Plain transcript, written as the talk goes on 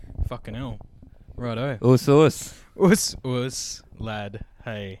Fucking hell. Righto. Us. Lad.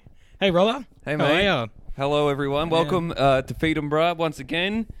 Hey, Roller. Hey, How mate. are ya? Hello, everyone. Yeah. Welcome to Feed 'em Bruh once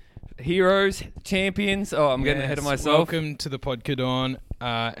again. Heroes, champions. Oh, I'm getting ahead of myself. Welcome to the Podcadon,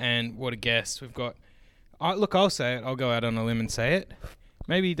 and what a guest we've got. Look, I'll say it. I'll go out on a limb and say it.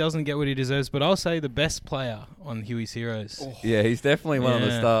 Maybe he doesn't get what he deserves, but I'll say the best player on Huey's Heroes. Oh, Yeah, he's definitely one of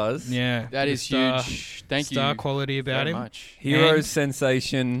the stars. Yeah, that the is star- huge. Thank you. Star quality about very him. much. Heroes, And-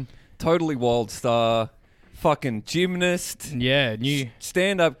 sensation, totally wild star, fucking gymnast, Yeah, new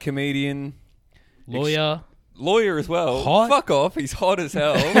stand-up comedian, lawyer. lawyer as well. Hot. Fuck off, he's hot as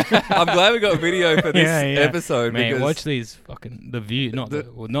hell. I'm glad we got a video for this episode Man, because watch these fucking the view, not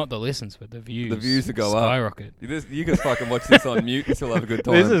the listens, but the views. the views will go up. skyrocket. You can fucking watch this on mute and still have a good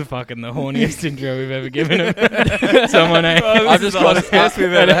time. This is fucking the horniest intro we've ever given him. Someone, I've just got the best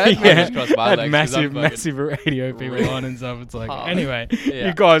we've ever had. Yeah. Just crossed my Had legs 'cause I'm massive radio people really on and stuff. It's like, hard. anyway, Yeah.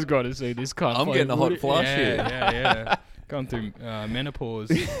 you guys got to see this cunt. I'm play getting a hot footy. flush yeah, here. Yeah. Gone through menopause.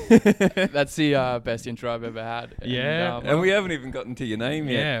 That's the best intro I've ever had. Yeah. And we haven't even gotten to your name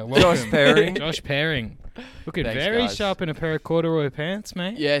yet. Yeah, Josh welcome. Perring. Josh Perring. Looking Thanks, very guys. sharp in a pair of corduroy pants,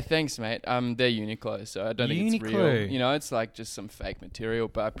 mate. Yeah, thanks, mate. They're Uniqlo, so I don't think it's real. Uniqlo. You know, it's like just some fake material,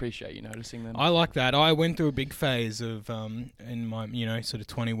 but I appreciate you noticing them. I like that. I went through a big phase of in my sort of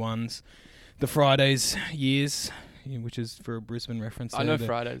 21s, the Fridays years, which is for a Brisbane reference. I there, know the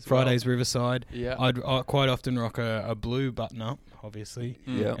Fridays. Fridays Riverside. Yeah. I'd quite often rock a blue button up, obviously.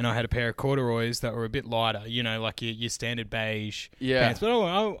 Yeah. And I had a pair of corduroys that were a bit lighter, like your standard beige Yeah. pants. But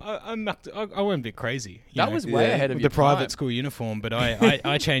I went a bit crazy. That was way ahead of with your the private time. school uniform, but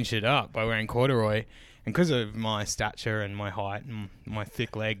I changed it up by wearing corduroy. And because of my stature and my height and my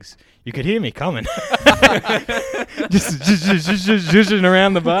thick legs, you could hear me coming. just zhuzhing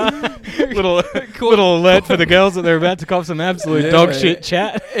around the bar. little alert for the girls that they're about to cop some absolute dog shit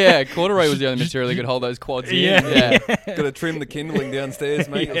chat. Yeah, corduroy was the only material that could hold those quads in. Yeah. Got to trim the kindling downstairs,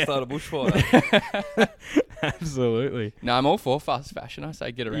 mate. You'll start a bushfire. Absolutely. No, I'm all for fast fashion. I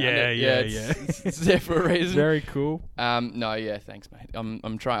say get around it. Yeah. It's there for a reason. Very cool. No, yeah, thanks, mate.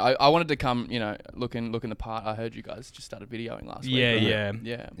 I'm trying. I wanted to come, looking the part. I heard you guys just started videoing last week. Yeah, right? yeah.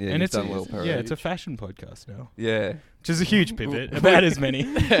 Yeah. Yeah, And you've it's done well, Perry. it's a fashion podcast now. Yeah. Which is a huge pivot. About as many.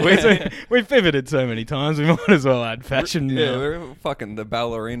 We've pivoted so many times, we might as well add fashion Yeah, now. we're fucking the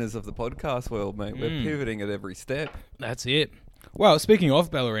ballerinas of the podcast world, mate. We're pivoting at every step. That's it. Well, speaking of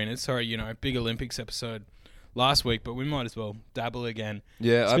ballerinas, sorry, big Olympics episode last week, but we might as well dabble again.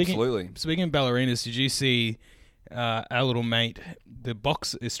 Yeah, Speaking- absolutely. Speaking of ballerinas, did you see our little mate, the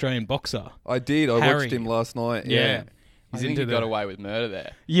Australian boxer? I did. I Harry. watched him last night. Yeah. I He's think into he the... got away with murder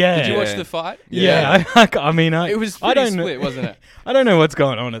there. Yeah. Did you watch Yeah. the fight? Yeah. I mean, It was I pretty don't know- split, wasn't it? I don't know what's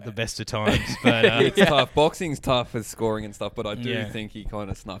going on at the best of times, but It's tough. Boxing's tough as scoring and stuff, but I do Yeah. think he kind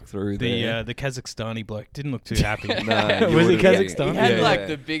of snuck through there. the Kazakhstani bloke didn't look too happy. Nah, you Was he would've- Kazakhstan? He had Yeah. like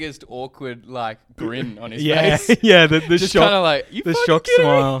the biggest awkward grin on his Yeah, face. yeah, the Just shock, kind of like, you the fucking shock kidding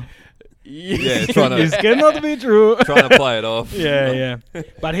me?" smile. Yeah, trying It's to cannot be true. trying to play it off. Yeah.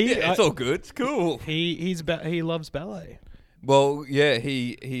 But he, Yeah, it's all good. It's cool. he loves ballet. Well, yeah,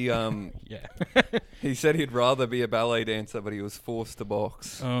 he Yeah. he said he'd rather be a ballet dancer, but he was forced to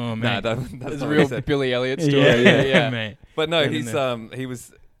box. Oh Nah, man. that's It's not a what real he said. Billy Elliot story. yeah, mate. But no, Get in he's there. he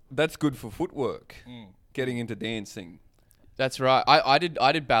was. That's good for footwork. Getting into dancing. That's right. I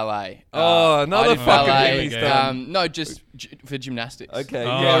did ballet. Oh, another I did fucking ballet. thing he's done. No, just for gymnastics. Okay,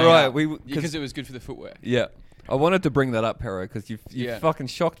 Oh, yeah, yeah. right. Because it was good for the footwork. Yeah. I wanted to bring that up, Pero, because you Yeah. fucking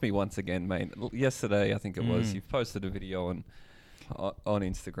shocked me once again, mate. Yesterday, I think it was, Mm. you posted a video on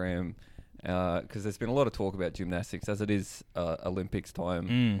Instagram because there's been a lot of talk about gymnastics as it is Olympics time.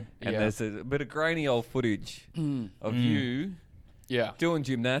 And Yeah. there's a bit of grainy old footage of you Yeah. doing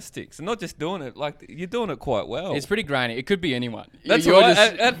gymnastics. And not just doing it, like, you're doing it quite well. It's pretty grainy. It could be anyone. That's You're right.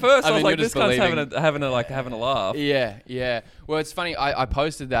 just- At first, I was mean, like, you're this just guy's believing- having a laugh. Yeah. Well, it's funny. I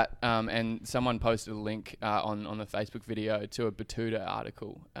posted that, and someone posted a link on the Facebook video to a Batuta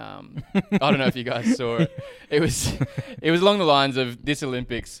article. I don't know if you guys saw it. It was along the lines of this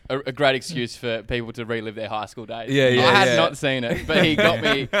Olympics, a great excuse for people to relive their high school days. Yeah, I had yeah. not seen it, but he got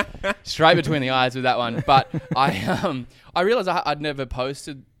me straight between the eyes with that one. But I realized I'd never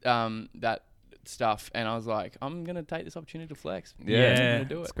posted that stuff, and I was like, I'm gonna take this opportunity to flex. Yeah. I'm gonna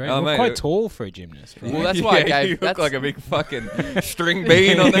do it. It's great. Oh, We're mate, quite tall for a gymnast, right? Well, that's why I Yeah, gave. you look that's- like a big fucking string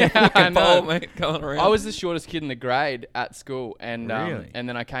bean on that Yeah, I fucking know. pole, mate, going around. I was the shortest kid in the grade at school, and Really? and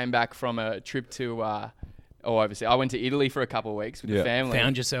then I came back from a trip to or overseas. I went to Italy for a couple of weeks with the family.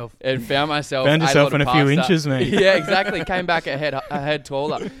 Found yourself. And found myself Found yourself able in to a few pass that. inches, mate. Yeah, exactly. Came back a head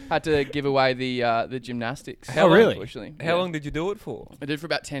taller. Had to give away the gymnastics. How long- really? Unfortunately. How long did you do it for? I did for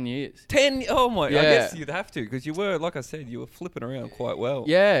about 10 years. 10. Oh my! I Yeah. guess you'd have to because you were, like I said, you were flipping around quite well.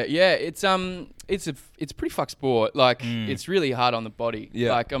 Yeah. It's a pretty fucked sport. Like it's really hard on the body.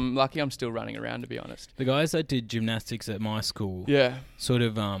 Yeah. Like I'm lucky I'm still running around, to be honest. The guys that did gymnastics at my school, Yeah. sort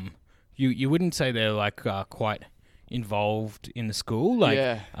of, you wouldn't say they're like quite involved in the school. Like,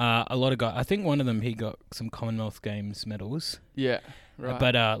 Yeah. a lot of guys. I think one of them, he got some Commonwealth Games medals. Yeah. Right.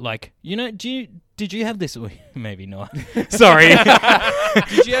 But like, you know, did you have this? Maybe not. Sorry.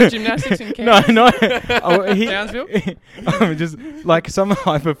 Did you have gymnastics in camp? No. Townsville? Just like some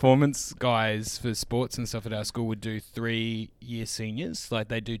high performance guys for sports and stuff at our school would do 3-year seniors. Like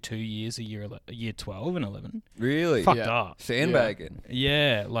they do 2 years, year 12 and 11. Really? Fucked Yeah. up. Sandbagging.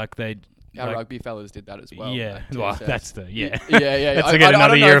 Yeah, like they. Our like, rugby fellas did that as well. yeah, like well, TSS. that's the Yeah. yeah. Yeah. That's to get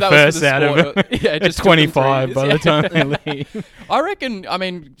another year of first out of it. Yeah, It's just took them 3 25 by the years. time they leave. I reckon, I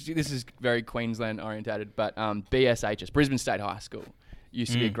mean, this is very Queensland orientated, but BSHS, Brisbane State High School,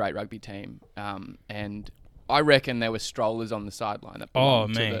 used to be a great rugby team. And I reckon there were strollers on the sideline that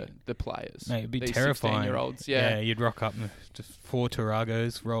belonged to the players. Mate, it'd be These terrifying. 16-year-olds, Yeah, yeah. you'd rock up and just 4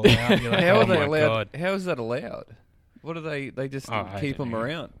 Taragos roll out. You're like, How oh are they my allowed? God. How is that allowed? What do they just Oh, I keep don't them know.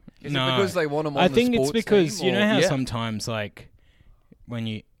 around? Is No. it because they want them on I the think it's sports because team, you know or- how Yeah. sometimes like when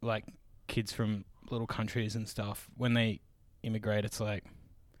you like kids from little countries and stuff when they immigrate, it's like,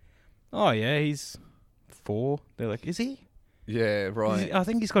 oh yeah, he's 4. They're like, is he? Yeah, right. I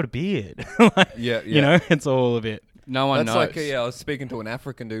think he's got a beard. Like, Yeah, yeah. you know, it's all a bit. No one That's knows. like, I was speaking to an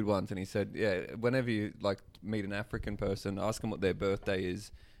African dude once, and he said, yeah, whenever you like meet an African person, ask them what their birthday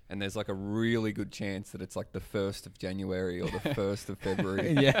is, and there's like a really good chance that it's like the 1st of January or the 1st of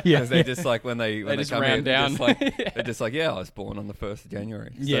February. Yeah. Because they're just like when they just come round here, they're down. just like, they're just like, yeah, I was born on the 1st of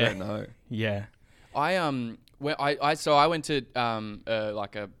January. So Yeah. they don't know. Yeah. I I went to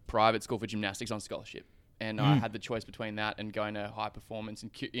like a private school for gymnastics on scholarship, and I had the choice between that and going to high performance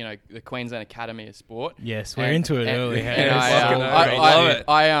and the Queensland Academy of Sport. Yes, we're into it early. And Hey, fucking I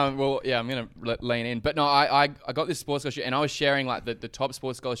love it. well, yeah, I'm gonna lean in, but no, I got this sports scholarship, and I was sharing like the top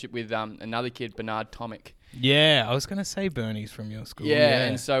sports scholarship with another kid, Bernard Tomic. Yeah, I was gonna say Bernie's from your school. Yeah,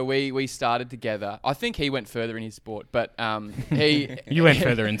 and so we started together. I think he went further in his sport, but he You went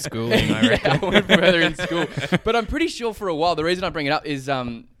further in schooling, I yeah, reckon. I went further in school. But I'm pretty sure for a while, the reason I bring it up is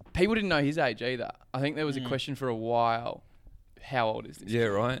people didn't know his age either. I think there was a question for a while. How old is this? Yeah,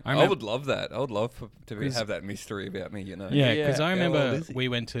 right. I I, remem- would love that. I would love have that mystery about me, you know? Yeah, Yeah. because I How remember old is he? we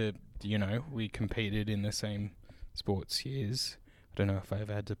went to, we competed in the same sports years. I don't know if I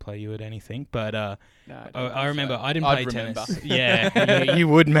ever had to play you at anything, but No, I remember I didn't I'd play remember. tennis. Yeah, you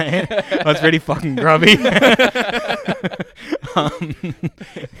would, man. I was pretty fucking grubby.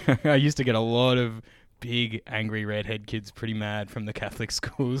 I used to get a lot of big, angry redhead kids pretty mad from the Catholic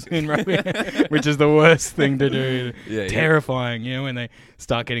schools in rugby, which is the worst thing to do. Yeah, yeah. Terrifying, when they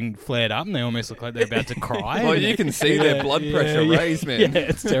start getting flared up and they almost look like they're about to cry. Oh, you can see their blood pressure raise, man. Yeah,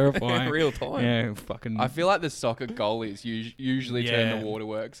 it's terrifying. In real time. Yeah, fucking. I feel like the soccer goalies usually turn Yeah. the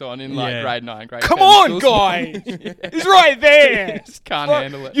waterworks on in like Yeah. grade 9, grade Come 10 on, schools. guys! He's right there. Just can't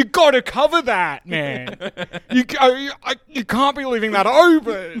handle it. You got to cover that, man. you can't be leaving that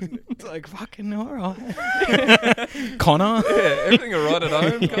open. It's like fucking all right. Connor. Yeah, everything all right at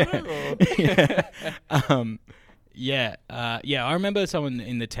home, Connor? Or? Yeah. I remember someone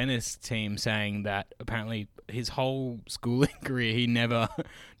in the tennis team saying that apparently his whole schooling career he never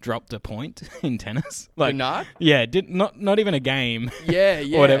dropped a point in tennis. Like, Bernard? yeah, not even a game. Yeah.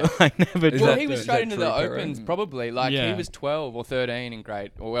 Or whatever. Like never. Is Well, that- he was is straight that into true, the Karen? opens probably. Like Yeah. he was 12 or 13 in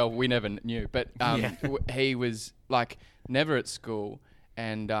grade. Well, we never knew, but Yeah. he was like never at school.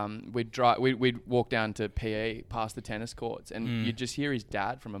 And we'd walk down to PE past the tennis courts, and you'd just hear his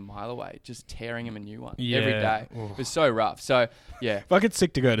dad from a mile away just tearing him a new one every Yeah. day. Oh. It was so rough. So yeah, Fucking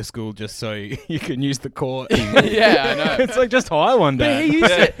sick to go to school just so you can use the court. yeah, I know. It's like just hire one But day. he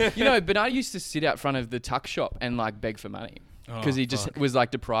used to, Bernard used to sit out front of the tuck shop and like beg for money because he just was like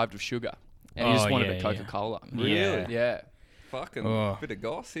deprived of sugar and he just Oh, wanted yeah, a yeah. Coca-Cola. Yeah. Yeah. Fucking Oh. bit of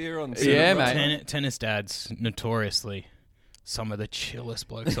goss here on Yeah, Cinema. mate. Tennis dads notoriously some of the chillest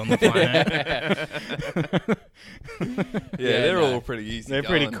blokes on the planet. Yeah, they're no. all pretty easy. They're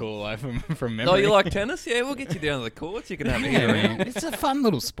pretty going. cool, from memory. Oh, you like tennis? Yeah, we'll get you down to the courts. You can have a Yeah, hit around. man. It's a fun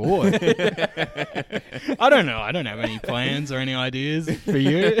little sport. I don't know. I don't have any plans or any ideas for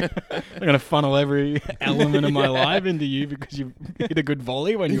you. I'm going to funnel every element of my life into you because you hit a good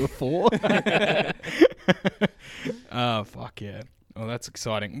volley when you were 4. Oh, fuck yeah. Oh, that's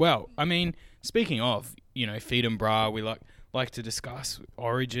exciting. Well, I mean, speaking of, Feed and Bra. We like to discuss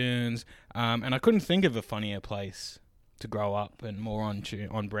origins, and I couldn't think of a funnier place to grow up and more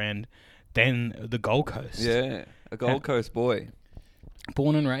on brand than the Gold Coast. Yeah, a Gold Coast boy.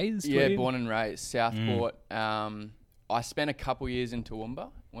 Born and raised? Yeah, were you? born and raised Southport. I spent a couple years in Toowoomba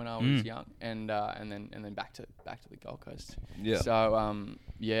when I was young, and then back to the Gold Coast. Yeah. So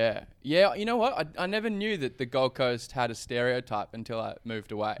yeah. You know what? I never knew that the Gold Coast had a stereotype until I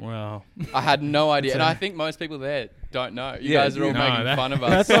moved away. Well, I had no idea, and I think most people there don't know. You guys are all making fun of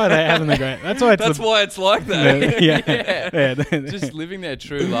us. That's why they're having the great. That's why It's like that. yeah. Just living their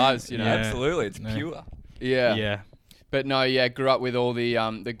true lives, Yeah. Absolutely, it's No. pure. Yeah. Yeah. But no, yeah, grew up with all the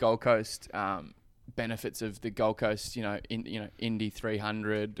Gold Coast benefits of the Gold Coast, Indy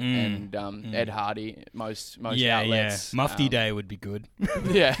 300 and Ed Hardy, most outlets. Mufti Day would be good.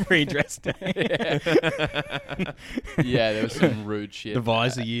 Yeah. Free dress day. Yeah, there was some rude shit. The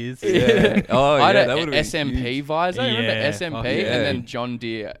visor years. Yeah. Oh, I yeah, had that a would have been SMP huge. visor. Remember Yeah, SMP? fuck yeah. And then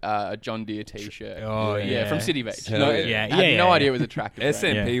a John Deere t-shirt. Oh, yeah. From City Beach. Hell No, yeah. I had no idea it was a tractor brand.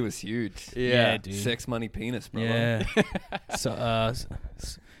 SMP was huge. Yeah. dude. Sex, money, penis, brother. Yeah. So,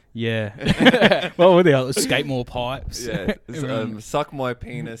 yeah. What were the other? Skate-more pipes. Yeah. Suck my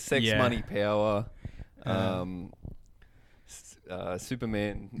penis, sex, Yeah. money, power.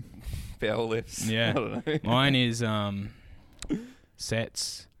 Superman power lifts. Yeah. I don't know. Mine is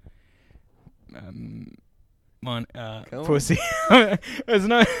sets. Mine Come on. pussy. There's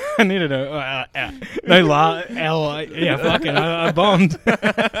no. I needed a no yeah, fucking. I bombed.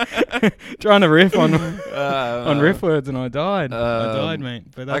 Trying to riff on riff words and I died. I died, mate.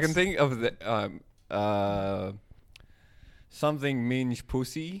 But that's, I can think of the something minge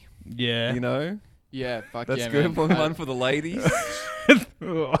pussy. Yeah. You know, Yeah, fuck that's yeah, good. man. One for the ladies.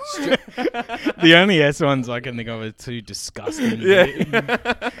 The only S ones I can think of are too disgusting. Yeah.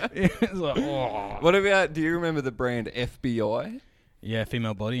 It's like, oh. What about? Do you remember the brand FBI? Yeah,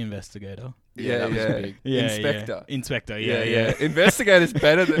 female body investigator. Yeah, that was big. Yeah, Inspector. Yeah. Inspector, yeah. Investigator's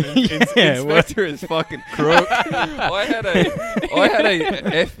better than Yeah, Inspector is fucking crook. I had a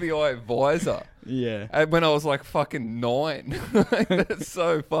FBI visor Yeah. when I was like fucking 9. That's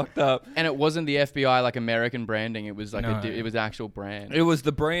so fucked up. And it wasn't the FBI like American branding. It was like No. it was actual brand. It was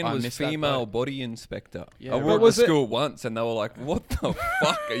the brand I was missed that female part. body inspector. Yeah. I What wore it to was it? school once, and they were like, "What the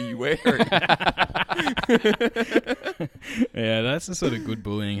fuck are you wearing?" Yeah, that's the sort of good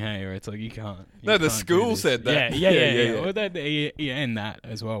bullying, hey, where it's like you can't. No, the school said that. Yeah. Yeah. Well, and that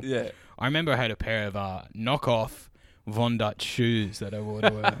as well. Yeah. I remember I had a pair of knockoff Von Dutch shoes that I wore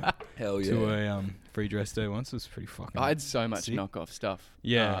to Hell yeah. to a free dress day once. It was pretty fucking. I had so much sick. knockoff stuff.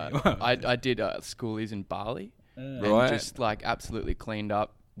 Yeah. I did schoolies in Bali and Right. just like absolutely cleaned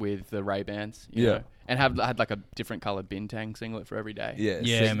up with the Ray-Bans. You Yeah. know, and had like a different coloured bintang singlet for every day. Yeah,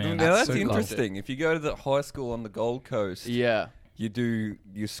 Yeah, sick. man, Now that's that's so cool. interesting. If you go to the high school on the Gold Coast, Yeah. you do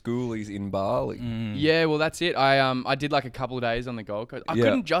your schoolies in Bali. Mm. Yeah, well, that's it. I did like a couple of days on the Gold Coast. I Yeah.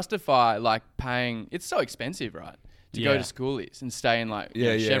 couldn't justify like paying. It's so expensive, right? To go Yeah. to schoolies and stay in like you Yeah,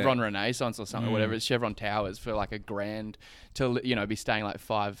 know, yeah. Chevron Renaissance or something, Mm. whatever. It's Chevron Towers for like $1,000 to be staying like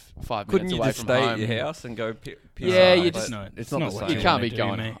five Couldn't minutes you away just from stay home. at your house and go piss? Yeah, you But just- No, it's it's not not the what same. You can't be do,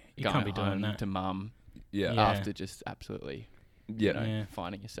 going. mate. You going can't be doing home that. to mum Yeah, Yeah. after just absolutely yeah. Yeah.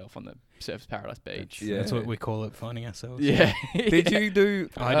 finding yourself on the Surfers Paradise Beach. Yeah. That's what we call it, finding ourselves. Yeah. Did you do?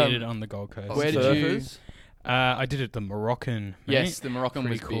 I did it on the Gold Coast. Where did you- surfers? I did it the Moroccan. Yes, mate. the Moroccan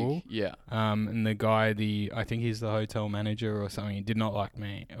was Pretty cool. big. Yeah. And the guy, I think he's the hotel manager or something. He did not like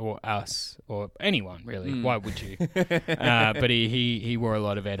me or us or anyone really. Mm. Why would you? But he wore a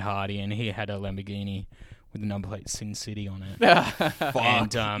lot of Ed Hardy and he had a Lamborghini with the number plate Sin City on it. Fuck.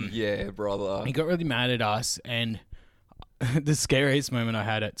 And Yeah, brother. he got really mad at us. And the scariest moment I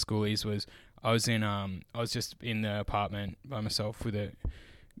had at schoolies was I was just in the apartment by myself with a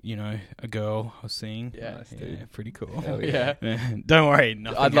girl I was seeing. Yeah. Nice, dude. Yeah, pretty cool. Hell Yeah. Don't worry.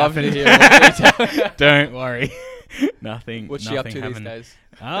 Nothing I'd love to happened. hear more detail. Don't worry. Nothing. What's she up nothing to happened. these days?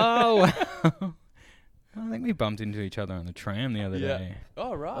 Oh, well. I think we bumped into each other on the tram the other Yeah. day.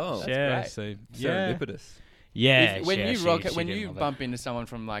 Oh right. Oh. That's yeah, great. so yeah, Serendipitous. yeah. When yeah, you she- rock she it, when didn't you love it. bump into someone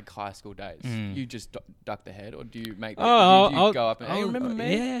from like high school days, Mm. you just duck the head, or do you make? Oh, do you go up and hey, remember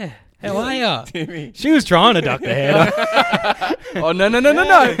me? Yeah. How are ya? Timmy. She was trying to duck the head. Oh no. Tim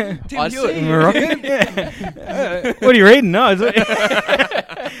I Hewitt. see. Moroccan? Yeah. What are you reading? No.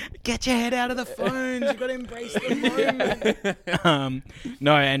 Get your head out of the phones. You got to embrace the moment.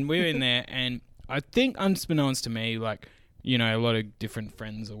 No, and we were in there, and I think unbeknownst to me, like, a lot of different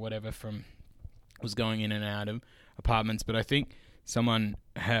friends or whatever was going in and out of apartments, but I think someone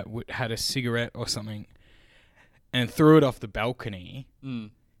had a cigarette or something and threw it off the balcony.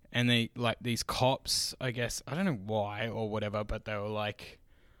 Mm. and they like these cops. I guess I don't know why or whatever, but they were like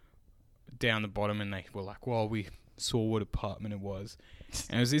down the bottom, and they were like, "Well, we saw what apartment it was."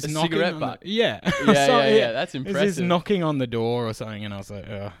 And it was this A knocking cigarette on butt. yeah, Yeah. That's It was impressive. this knocking on the door or something, and I was like,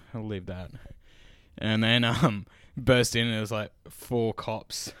 "Oh, I'll leave that." And then burst in, and it was like 4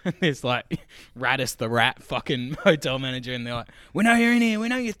 cops. And there's like Radis the Rat fucking hotel manager, and they're like, "We know you're in here. We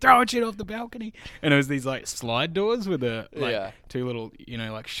know you're throwing shit off the balcony." And it was these like slide doors with a like Yeah. 2 little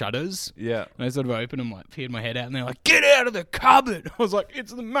like shutters. Yeah. And I sort of opened them, like peered my head out, and they're like, "Get out of the cupboard!" I was like,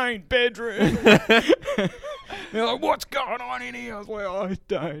 "It's the main bedroom." They're like, "What's going on in here?" I was like, "I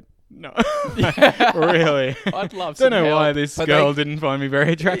don't know." Really. I'd love Don't some know why help. this But girl didn't find me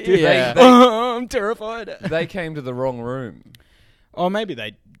very attractive. Yeah. I'm terrified. They came to the wrong room. Or maybe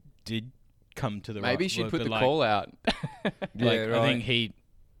they did come to the Maybe right she'd but put the like, call out. Like, Yeah, I think right. he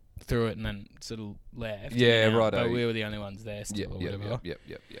threw it and then sort of left. Yeah, you know, righto. But we were the only ones there still Yep, or yep, whatever.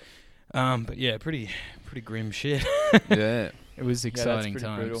 yep. But yeah, pretty grim shit. Yeah. It was Yeah, that's exciting pretty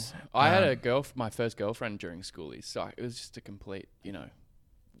times. brutal. I had Um, my first girlfriend during schoolies, so it was just a complete,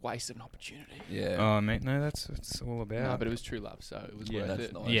 waste of an opportunity. Yeah. Oh, mate, no, that's what it's all about. No, but it was true love, so it was Yeah, worth that's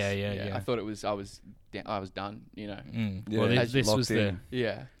it. nice. Yeah. I thought it was. I was done. Mm. Yeah, Well, this, as this locked was in.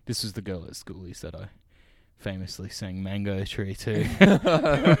 Yeah. this was the girl at schoolies that I famously sang Mango Tree to.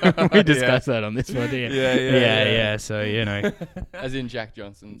 We discussed that on this one, didn't we? Yeah. So As in Jack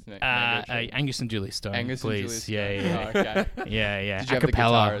Johnson's next. Angus and Julie Stone, Angus and please. Julie Yeah. Stone. Oh, okay. Yeah. Did you have the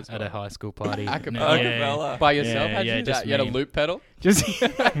guitar Acapella as at well? a high school party. Acapella? Acapella. By yourself? Yeah, How'd you yeah, do just that? You had a me. loop pedal? Just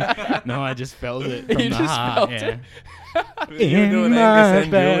no, I just felt it from You the just heart. felt Yeah. it. You were doing Angus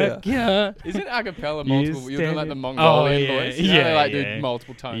and Julia. Yeah. Isn't acapella You multiple? You're doing like the stand- Mongolian Oh, yeah, voice. You know, they like yeah. do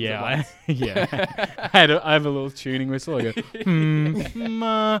multiple tones at Yeah, once. I have a little tuning whistle. I go,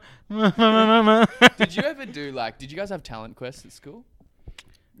 ma, ma, ma, ma, ma. Did you ever do did you guys have talent quests at school?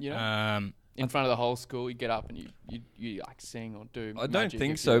 In front of the whole school, you get up and you like sing or do. I don't magic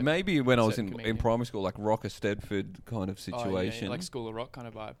think if so. you're Maybe when I was certain in comedian. primary school, like Rocker Stedford kind of Oh, yeah, situation. like School of Rock kind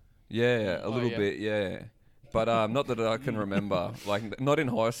of vibe. Yeah, a Oh, little yeah. bit, yeah. But not that I can remember. Like, not in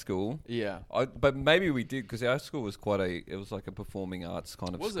high school. Yeah. But maybe we did, because our school was it was like a performing arts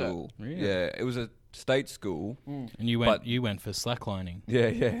kind of Was it? school. Really? Yeah, it was a state school. And you went for slacklining.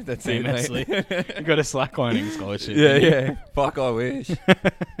 Yeah, that's it, Famously, mate. you got a slacklining scholarship. Yeah, didn't you? yeah. Fuck, I wish.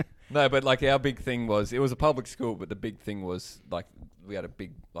 No, but like our big thing was, it was a public school, but the big thing was like we had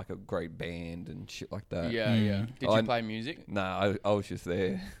a great band and shit like that. Yeah, yeah. Did I- you play music? Nah, I was just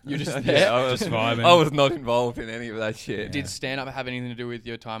there. You're just Yeah, there? I was, Just vibing. I was not involved in any of that shit. Did stand up have anything to do with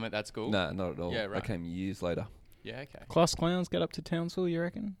your time at that school? Nah, not at all. Yeah, right. I came years later. Yeah, okay. Class clowns get up to Townsville, you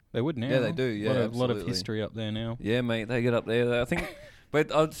reckon? They would now. Yeah, they do, yeah, a lot of absolutely. history up there now. Yeah, mate, they get up there. I think,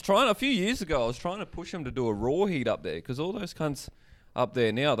 but I was trying a few years ago. I was trying to push them to do a raw heat up there because all those cunts up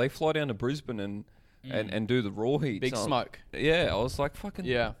there now they fly down to Brisbane and do the raw heat. Big smoke. Yeah, I was like, fucking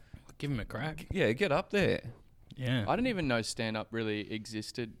Yeah. Give him a crack. yeah, get up there. Yeah. I didn't even know stand up really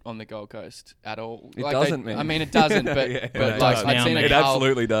existed on the Gold Coast at all. It doesn't, man. I mean, it doesn't, but Yeah, but it like does I'd now, seen mate. a It Carl,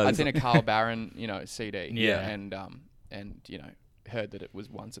 absolutely does. I'd seen a Carl Barron, CD. Yeah. And heard that it was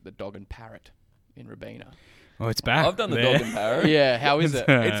once at the Dog and Parrot in Rabina. Oh, it's back. I've done the there. dog and parrot. Yeah, how is it?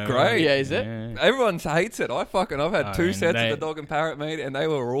 It's great. Yeah, is it? Everyone hates it. I've had I 2 mean, sets they- of the dog and parrot, mate, and they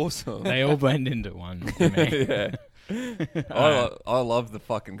were awesome. They all blend into one for me. Yeah. I love the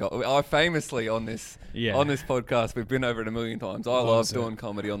fucking Gold. I famously on this Yeah. podcast we've been over it a million times. I love Loves it. doing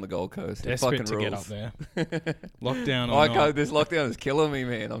comedy on the Gold Coast. It Desperate fucking to rules. get up there. Lockdown or I not. can't, this lockdown is killing me,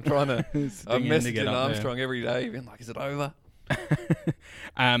 man. I'm trying to. I'm Stinging to messaging get up there. Armstrong every day, being like, "Is it over?"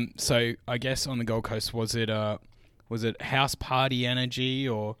 So I guess on the Gold Coast, was it house party energy,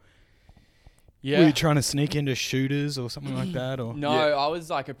 or were Yeah. you trying to sneak into shooters or something like that? Or No, Yeah. I was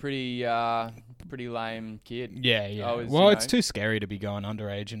like a pretty lame kid. yeah. I was, Well, you it's know- too scary to be going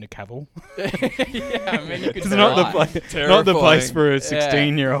underage into Cavill. Yeah, I mean, you could It's not the try. place. Not the place Terrifying. for a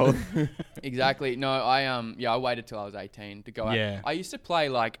 16-year-old. Exactly. No, I waited till I was 18 to go out. Yeah. I used to play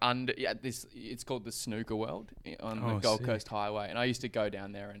it's called the Snooker World on the Oh, Gold sick. Coast Highway, and I used to go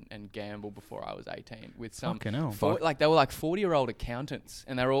down there and gamble before I was 18 with some Fucking hell. they were like 40-year-old accountants,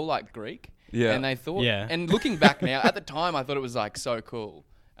 and they're all like Greek. Yeah. And they thought, Yeah. and looking back now, at the time I thought it was like so cool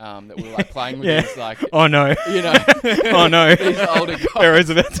that we were like playing with Yeah. these like Oh no. you know Oh no. these older guys. Pharaoh's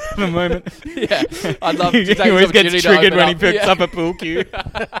about to have a moment. Yeah, I'd love to He take this always gets opportunity to triggered open when he up. picks Yeah. up a pool cue.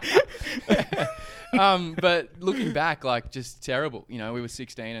 But looking back, like just terrible. You know, we were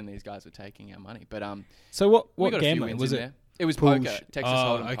 16 and these guys were taking our money. But So what we got a few gambling wins was in it? there. It was Pool poker, sh- Texas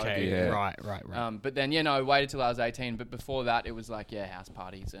oh, Hold'em poker. okay. Yeah. Right. But then, I waited till I was 18. But before that, it was like, house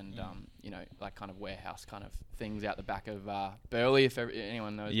parties and, like kind of warehouse kind of things out the back of Burleigh, if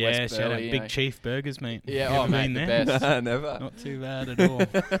anyone knows Yeah, West shout out Burleigh. Big Chief Burgers, mate. Yeah, You oh, ever mate, been the there? best. Never. Not too bad at all.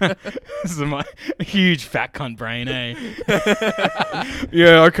 This is my huge fat cunt brain, eh?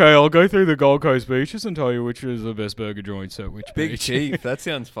 Yeah, okay, I'll go through the Gold Coast beaches and tell you which is the best burger joints at which Big beach. Chief. That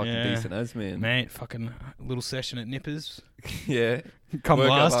sounds fucking Yeah. decent as, man. Mate, fucking little session at Nippers. Yeah. Come Work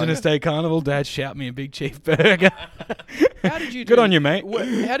last up, in a mate. state carnival, Dad shout me a Big Chief burger. How did you Good do, on you, mate.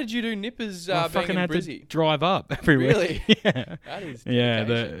 How did you do Nippers I being fucking in had to Brizzy? drive up every week. Really? Yeah. That is Yeah,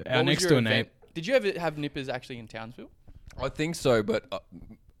 dedication. our What was next your door event? neighbour. Did you ever have Nippers actually in Townsville? I think so, but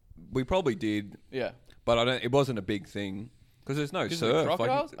we probably did. Yeah. But I don't. It wasn't a big thing because there's no 'Cause of the surf.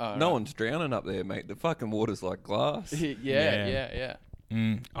 crocodiles? Oh, no right. one's drowning up there, mate. The fucking water's like glass. yeah.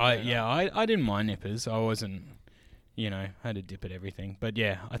 I didn't mind Nippers. I wasn't, had to dip at everything. But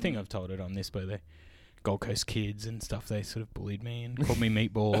yeah, I think I've told it on this, but the Gold Coast kids and stuff, they sort of bullied me and called me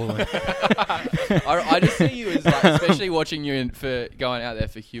meatball. And I just see you as like, especially watching you for going out there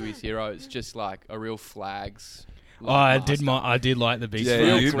for Huey's Heroes, just like a real flags. I did like the beach. Yeah, Real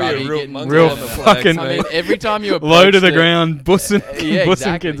flags. you'd be grubby, a real getting monkey real on the fucking- flags, I mate. mean, every time you approach Low to the ground, bussing, yeah, bussing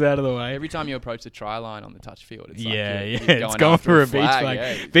exactly. kids out of the way. Every time you approach the try line on the touch field, it's like Yeah, you're it's going after for a beach flag.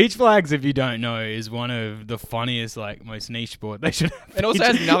 yeah. Beach flags, if you don't know, is one of the funniest, most niche sport. They should. Have It also beach-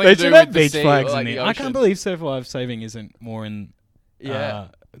 has nothing they to do should have with the beach sea flags or, in like, it. the I can't ocean. believe surf life saving isn't more in Yeah. the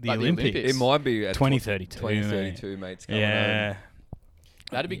Like the Olympics. Olympics. It might be at 2032, 2032, mate. It's coming Yeah, home.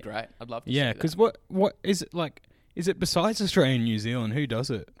 That'd be great. I'd love to yeah. see that. Because what is it like? Is it besides Australia and New Zealand? Who does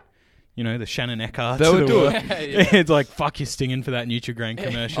it? The Shannon Eckhart. They would do it. Yeah. It's like, fuck, you're stinging for that Nutrigrain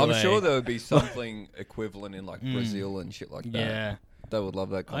commercial. I'm eh? sure there would be something equivalent in Brazil and shit like that. Yeah, They would love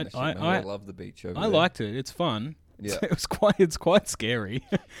that kind of shit. I- Man. I- They love the beach over I there. liked it. It's fun. Yeah. It's quite scary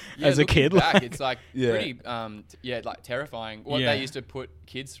Yeah, as a looking kid. back, like- it's like Yeah. pretty, like terrifying. What Yeah. they used to put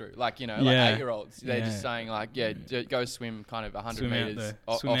kids through, like Yeah. 8-year-olds. They're Yeah. just saying go swim kind of 100 swim meters.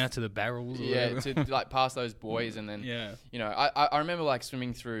 swim out to the barrels. Or Yeah, whatever. to pass those boys, and then Yeah. I remember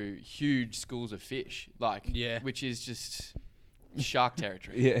swimming through huge schools of fish, Yeah. which is just shark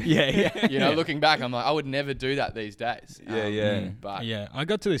territory. Yeah. Yeah. Looking back, I'm like, I would never do that these days. Yeah, yeah. But Yeah, I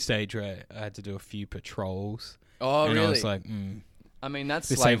got to the stage where I had to do a few patrols. oh, and really? I was like, I mean, that's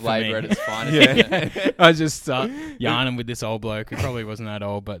this slave ain't for me. labor at its finest. Yeah. Isn't it? I just start yarning with this old bloke who probably wasn't that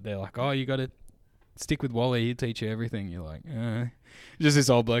old, but they're like, oh, you got to stick with Wally. He'll teach you everything. You're like, just this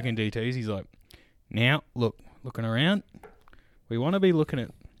old bloke in DTs. He's like, now, looking around, we want to be looking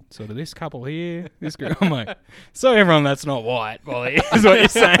at sort of this couple here, this girl. I'm like, so everyone that's not white, Wally, is what you're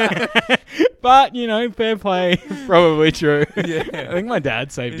saying. But, fair play, probably true. Yeah. I think my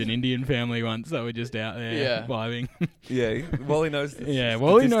dad saved an Indian family once that were just out there Yeah. vibing. Yeah. Wally knows the Yeah,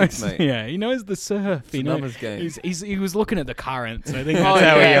 well, he knows. statistics, mate. Yeah, he knows the surf. It's a numbers game. He was looking at the currents. I think Oh, that's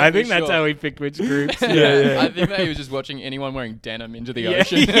how he. yeah, I for think that's sure. how he picked which groups. Yeah. I think that he was just watching anyone wearing denim into the Yeah,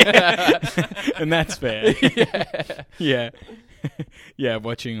 ocean. yeah. And that's fair. Yeah. Yeah, yeah.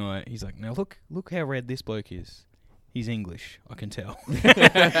 Watching, he's like, now look how red this bloke is. He's English. I can tell.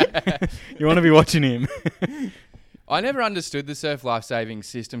 You want to be watching him. I never understood the surf life saving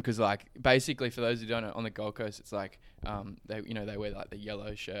system because, basically, for those who don't know, on the Gold Coast, it's they wear the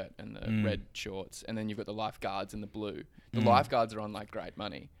yellow shirt and the red shorts, and then you've got the lifeguards in the blue. The lifeguards are on great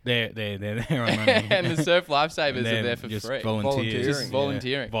money, They're there on money. and the surf lifesavers They're are there for just free, volunteers. Volunteering, just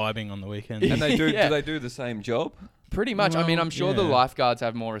volunteering. Vibing on the weekend. And they do. Yeah. Do they do the same job? Pretty much. I mean, I'm sure the yeah. lifeguards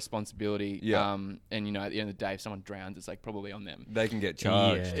have more responsibility. Yeah. And at the end of the day, if someone drowns, it's probably on them. They can get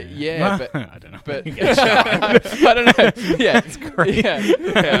charged. Yeah, but I don't know. But You get charged. I don't know. Yeah, it's great. Yeah.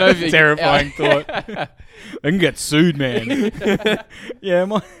 I don't know if you- Terrifying thought. They can get sued, man. Yeah,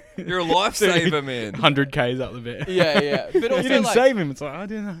 my You're a lifesaver, man. 100K's up the bit. Yeah. But You also, didn't save him. It's like, I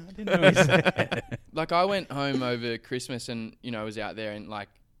didn't know he said that. I went home over Christmas and, I was out there and,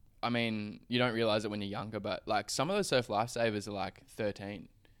 I mean, you don't realize it when you're younger, but, some of those surf lifesavers are, 13.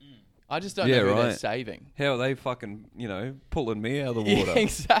 I just don't Yeah, know who they're right. saving. How are they fucking, pulling me out of the Yeah, water?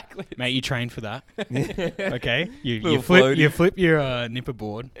 exactly. Mate, you trained for that. Okay? You Little flip floaty. your nipper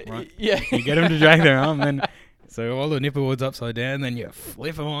board, right? Yeah. You get them to drag their arm, then so all the nipper boards upside down, then you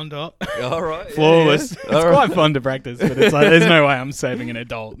flip them on top. All right. yeah, Flawless. yeah. It's All quite right. fun to practice, but it's like there's no way I'm saving an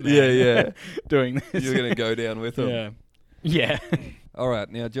adult. Man, Yeah. doing this. You're going to go down with them. Yeah. All right.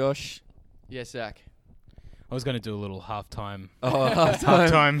 Now, Josh, Yeah, Zach. I was going to do a little halftime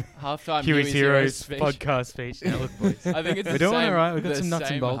Halftime Huey's Heroes speech. podcast speech. Now look, boys. I think it's We're the doing same, all right. We've got the some nuts and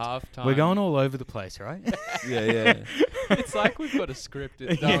same bolts. halftime. We're going all over the place, right? Yeah. It's like we've got a script.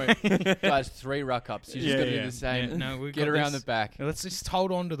 Don't we? Guys, 3 ruck-ups. You just got to do the same. Yeah, no, we've Get got around this. the back. Now let's just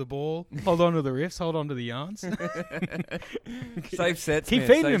hold on to the ball, hold on to the riffs, hold on to the yarns. Safe sets. Keep man.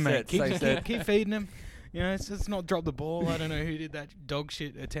 feeding Safe him, mate. sets, safe sets. Keep feeding him. You know, it's not drop the ball. I don't know who did that dog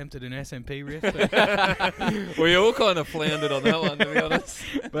shit attempt at an SMP riff. We all kind of floundered on that one, to be honest.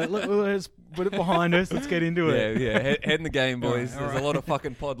 But let's put it behind us. Let's get into it. Yeah. Head in the game, All right, boys. all There's right. a lot of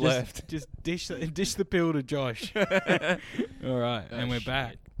fucking pod left. Just dish the pill to Josh. All right, and we're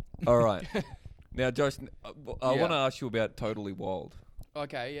back. All right. Now, Josh, I Yeah. want to ask you about Totally Wild.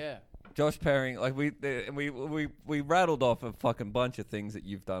 Okay, yeah. Josh Perring, like we rattled off a fucking bunch of things that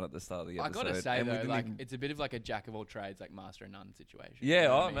you've done at the start of the I episode. gotta say and we though, didn't like even- it's a bit of like a jack of all trades, like master of none situation. Yeah, You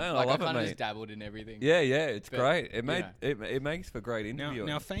know what oh, I mean? man, I like love it, kind of mate. just dabbled in everything. yeah, it's But, great. It you made know. it makes for great Now,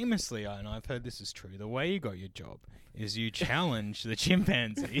 interviewing. famously, and I've heard this is true, the way you got your job is you challenge the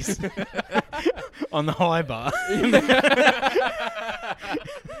chimpanzees on the high bar.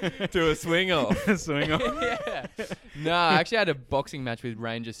 to a swing off. Swing off. Yeah. No, I actually had a boxing match with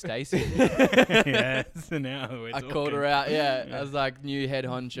Ranger Stacey. Yeah, so now we're I talking. called her out. Yeah, I was like, new head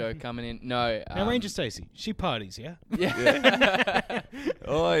honcho coming in. No, Now, Ranger Stacey, she parties, yeah? Yeah.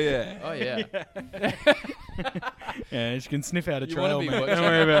 Oh yeah. Oh yeah. Yeah, she can sniff out a You wanna trail, be mate. watching. Don't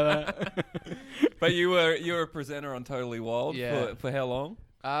worry about that. But you were a presenter on Totally Wild Yeah. for how long?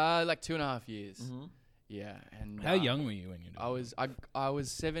 Like 2.5 years. Mm-hmm. Yeah, and How young were you when you did it? I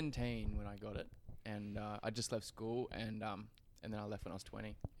was 17 when I got it, and I just left school, and then I left when I was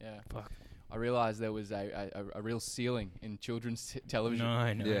 20. Yeah. Fuck. I realized there was a real ceiling in children's television.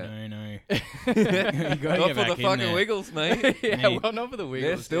 No. Yeah. You gotta Not get for the back in fucking there. Wiggles, mate. Yeah, Mate. well, not for the They're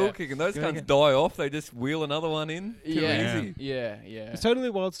Wiggles. still yeah. kicking. Those Gotta cunts get- die off. They just wheel another one in. Too Yeah. easy. Yeah. Is Totally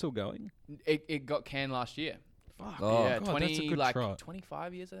Wild still going? It got canned last year. Fuck. Oh. Yeah, God, 20 that's a good like try.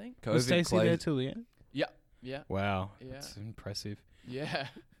 25 years, I think. Was COVID Stacey there closed. till the end? Yeah. Wow. Yeah. That's impressive. Yeah.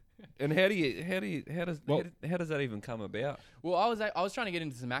 And how does that even come about? Well, I was trying to get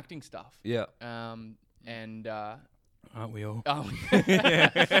into some acting stuff. Yeah. And Aren't we all? I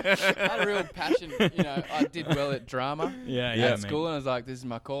had a real passion. You know, I did well at drama Yeah, at school, and I was like, "This is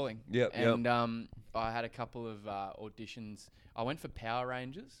my calling." Yep. And I had a couple of auditions. I went for Power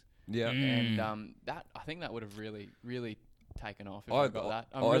Rangers, Yeah. and that I think that would have really, really taken off if I got that.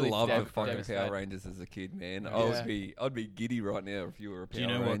 I really loved the fucking devastated. Power Rangers as a kid, man. Yeah. I'd be giddy right now if you were a Power Do you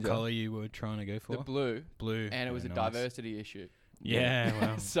know Ranger. what color you were trying to go for? The blue, Blue. and it was Yeah, a nice. diversity issue. Yeah,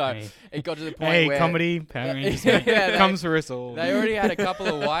 well. So hey. it got to the point Hey, where comedy, Power Rangers. Yeah, mate. they- Comes for us all. they already had a couple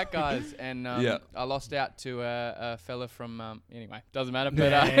of white guys, and Yeah. I lost out to a fella from anyway, doesn't matter.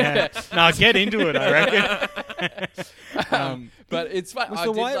 But yeah. No, get into it, I reckon. but it's fun. Was I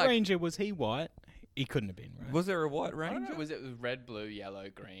the did, White like, Ranger, was he white? He couldn't have been, right? Was there a White I don't Ranger? know. Was it red, blue, yellow,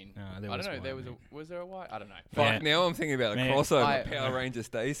 green? No, I there don't was know. one, There was mate. was there a white? I don't know. Fuck, Man. now I'm thinking about a Man. crossover. I- Power Ranger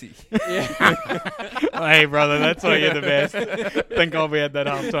Stacy. Yeah. Hey, brother, that's why you're the best. Thank God we had that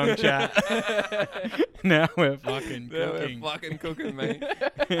halftime chat. Now we're fucking Now we're cooking. fucking cooking, mate.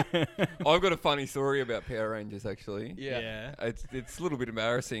 I've got a funny story about Power Rangers, actually. Yeah. It's a little bit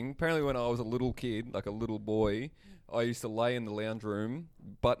embarrassing. Apparently, when I was a little kid, like a little boy, I used to lay in the lounge room,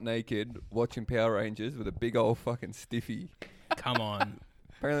 butt naked, watching Power Rangers with a big old fucking stiffy. Come on.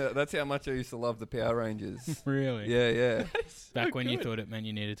 Apparently, that's how much I used to love the Power Rangers. Really? Yeah. Back when you thought it meant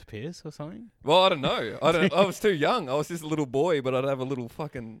you needed to pierce or something? Well, I don't know. I was too young. I was just a little boy, but I'd have a little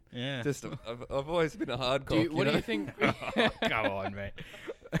fucking. Yeah. I've always been a hardcore. What do you think? Come on, mate.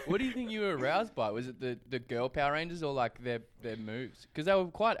 What do you think you were aroused by? Was it the girl Power Rangers or like their moves? Because they were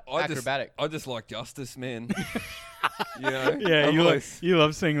quite acrobatic. I just like justice, man. You know? Yeah, I've you always you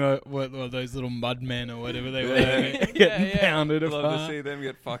love seeing what those little mud men or whatever they were Yeah. getting Yeah. pounded love apart. to see them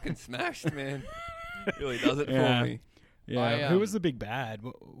get fucking smashed, man. Really does it Yeah. for me. Yeah, I, who was the big bad?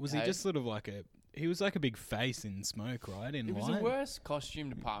 Was he Hey. just sort of like he was like a big face in Smoke, right? In It was Light? the worst costume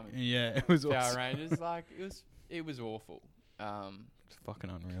department. Yeah, it was Power awesome. Rangers, like it was awful. It's fucking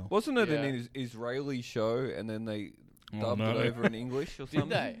unreal. Wasn't it Yeah. an Israeli show and then they Oh, dubbed no. it over in English or something? Did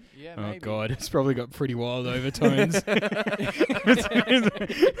they? Yeah, Oh maybe. god, it's probably got pretty wild overtones.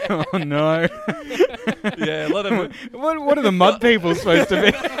 Oh no. Yeah, a lot of What are the mud people supposed to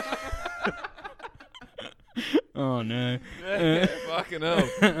be? Oh no. yeah, fucking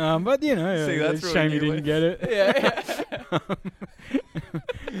hell. But you know, See, that's it's a shame you ruining didn't you, get it.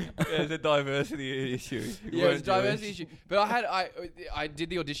 There's a diversity issue. Yeah, it was a diversity issue. But I did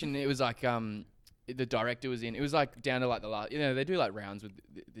the audition. It was like the director was in. It was like down to like the last. You know, they do like rounds with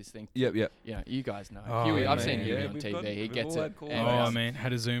this thing. Yep. Yeah, you guys know. Oh, Huey, I've man. seen Huey Yeah, on we've TV. got- He we've gets all it. had calls. And, Oh man,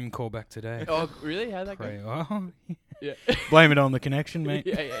 had a Zoom call back today. Oh, really? How'd that go? Crazy. Oh, Yeah. blame it on the connection, mate.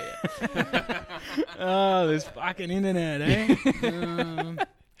 yeah. Oh, this fucking internet, eh?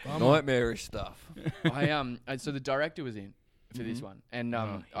 Nightmarish stuff. So the director was in for this one, and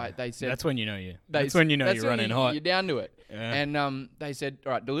they said That's when you know you. they That's when you know that's you're when running hot. You're down to it. Yeah. And they said,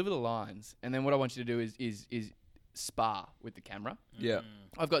 all right, deliver the lines, and then what I want you to do is spar with the camera. Yeah.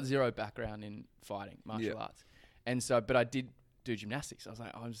 I've got zero background in fighting, martial arts, and so but I did do gymnastics. I was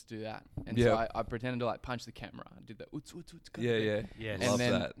like, I'll just do that, and so Yeah. I pretended to like punch the camera. I did the uts, kind of Yeah. thing. Yeah. Yes. And Love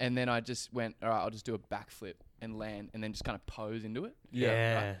then that. and then I just went, all right, I'll just do a backflip and land, and then just kind of pose into it.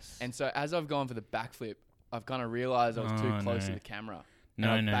 Yes. And so as I've gone for the backflip, I've kind of realized I was too Oh, close to no. the camera.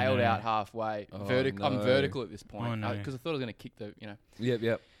 No, and I no, bailed no. out halfway. Oh, I'm no. vertical at this point Oh, no. because I thought I was going to kick the, you know.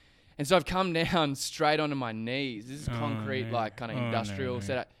 Yep. And so I've come down straight onto my knees. This is Oh, concrete, no. like kind of Oh, industrial no.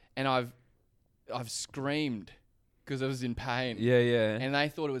 setup. And I've screamed because I was in pain. Yeah. And they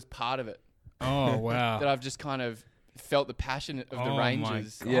thought it was part of it. Oh wow. That I've just kind of felt the passion of the Oh, my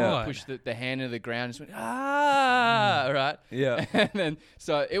Rangers. God. Push the hand into the ground and just went, right? Yeah. And then,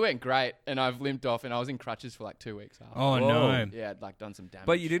 so it went great. And I've limped off and I was in crutches for like 2 weeks after. Oh Whoa. no. Yeah, I'd like done some damage.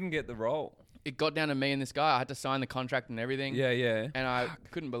 But you didn't get the role. It got down to me and this guy. I had to sign the contract and everything. Yeah. And I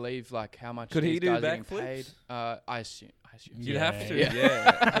couldn't believe like how much Could he these do guys are getting backflips? paid. I assume. You'd Yeah. have to. Yeah.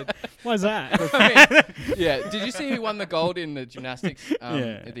 Yeah. Why's that? I mean, yeah. Did you see who won the gold in the gymnastics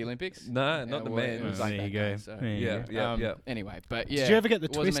Yeah. at the Olympics? No, not the well, man. it was Oh, like there you that guy, go. so- There you Yeah. go. Yeah. Anyway, but yeah. Did you ever get the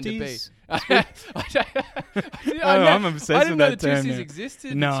it wasn't meant to be. twisties? I'm obsessed I with didn't know that the term twisties now.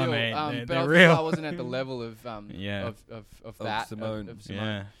 existed No, until, mate, but they're I real. I wasn't at the level of Yeah. of that Simone. Of Simone.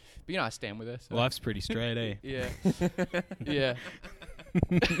 Yeah. But you know, I stand with her. So. Life's pretty straight, eh? Yeah. Yeah.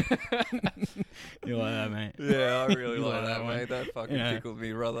 You like that, mate? Yeah, I really You like like that, that one? mate. That fucking Yeah. tickled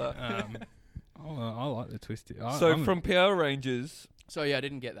me, brother. I like the twisty. So from Power Rangers, So yeah, I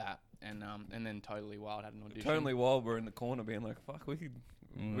didn't get that, and then Totally Wild had an audition. Totally Wild were in the corner being like, fuck, we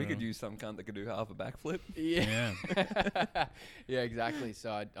could use some cunt that could do half a backflip. Yeah. Yeah. Yeah, exactly.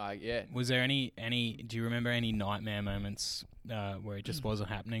 So I yeah. Was there any? Do you remember any nightmare moments where it just wasn't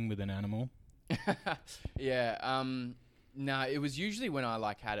happening with an animal? Yeah. No, it was usually when I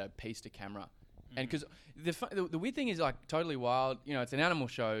like had a piece to camera, and because the weird thing is like Totally Wild, you know, it's an animal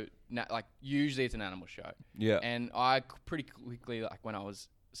show. Like usually it's an animal show. Yeah. And I pretty quickly, like when I was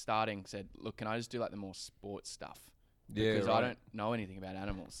starting, said, look, can I just do like the more sports stuff? Yeah, Because right. I don't know anything about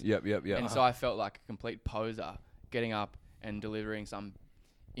animals. Yep. And so I felt like a complete poser getting up and delivering some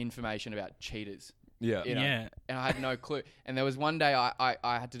information about cheetahs. Yeah. You know? Yeah. And I had no clue. And there was one day I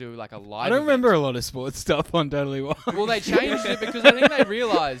had to do like a live I don't event. remember a lot of sports stuff on Totally Wild. Well, they changed it because I think they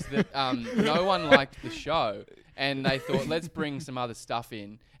realised that no one liked the show, and they thought, let's bring some other stuff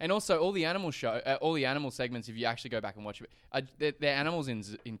in. And also, all the animal segments, if you actually go back and watch it, they're animals in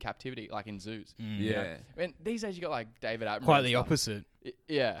captivity, like in zoos. you know? Yeah. And these days, you got like David Attenborough. Quite and the stuff. opposite.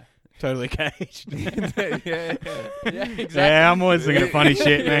 Yeah. Totally caged. Yeah. Yeah, exactly. Yeah, I'm always looking at funny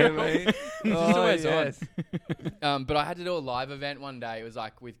shit, Yeah, mate. mate. It's Oh, always on. yes. But I had to do a live event one day. It was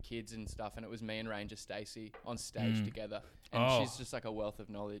like with kids and stuff, and it was me and Ranger Stacey on stage together. And Oh. she's just like a wealth of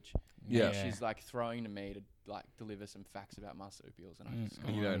knowledge. Yeah. And she's like throwing to me to like deliver some facts about marsupials, and I just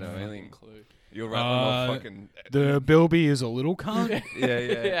got You don't no know fucking anything. clue. You're rattling off Uh, fucking. The bilby is a little cunt. Yeah.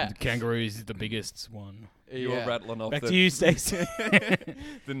 Yeah. The kangaroo is the biggest one. You're Yeah. rattling off Back the, to you, Stacey.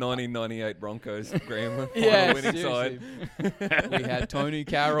 the 1998 Broncos grand Yeah, final winning side. seriously. We had Tony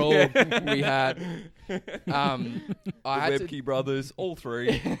Carroll. We had I The had to, Webke brothers, all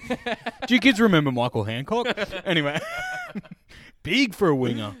three. Do you kids remember Michael Hancock? Anyway. Big for a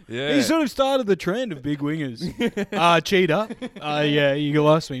winger. Yeah. He sort of started the trend of big wingers. Cheetah. Yeah, you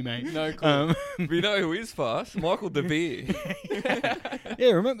lost me, mate. no clue. We know who is fast. Michael DeVere.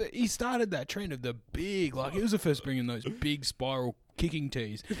 Yeah, remember, he started that trend of the big, like, he was the first bringing those big spiral kicking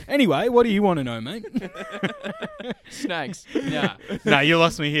tees. Anyway, what do you want to know, mate? Snakes. Yeah. No, you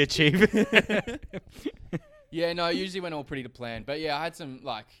lost me here, Chief. Yeah, no, it usually went all pretty to plan. But yeah, I had some,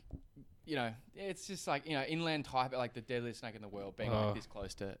 like, you know, it's just like, you know, inland type, like the deadliest snake in the world, being Oh. like this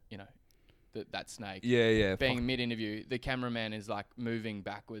close to, you know, that snake. Yeah. Being mid-interview, the cameraman is like moving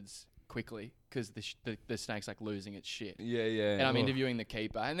backwards quickly because the snake's like losing its shit. Yeah. And I'm Oh. interviewing the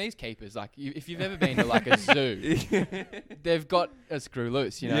keeper. And these keepers, like, if you've ever been to like a zoo, they've got a screw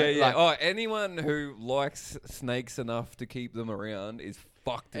loose, you know? Yeah. Like, Oh, anyone who likes snakes enough to keep them around is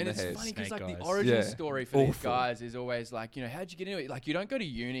fucked in And the it's head. funny because Snake like the guys. origin Yeah. story for these Awful. guys is always like, you know, how'd you get into it? Like, you don't go to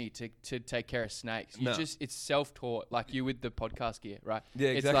uni to take care of snakes. You No. it's self-taught, like you with the podcast gear, right? Yeah,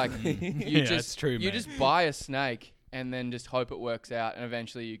 It's exactly. like you Yeah, just that's true, you mate. just buy a snake and then just hope it works out, and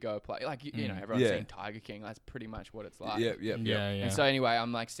eventually you go play. Like you know, everyone's Yeah. seen Tiger King. That's pretty much what it's like. Yep, yep, yep. Yeah. And so anyway,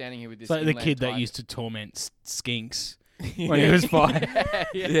 I'm like standing here with this. It's like the inland kid that tiger. used to torment skinks when he was 5. yeah,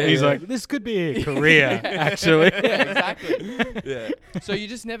 Yeah, He's yeah. like, this could be a career, actually. yeah, exactly. Yeah. So you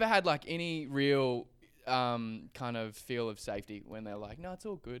just never had like any real kind of feel of safety when they're like, no, it's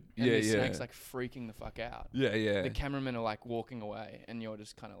all good. And Yeah, the yeah. snake's like freaking the fuck out. Yeah, yeah. The cameramen are like walking away, and you're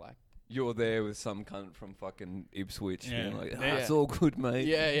just kind of like, You're there with some cunt from fucking Ipswich. Yeah. Being like, Yeah. it's all good, mate.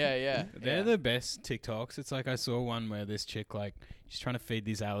 yeah. They're yeah. the best TikToks. It's like I saw one where this chick, like, she's trying to feed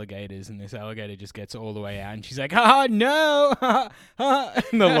these alligators, and this alligator just gets all the way out, and she's like, oh, no.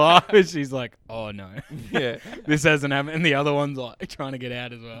 And the laugh is she's like, oh, no. Yeah. This hasn't happened. And the other one's like trying to get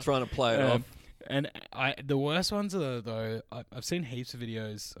out as well. Trying to play it off. And the worst ones are though. I've seen heaps of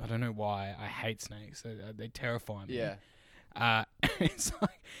videos. I don't know why. I hate snakes. They terrify me. Yeah.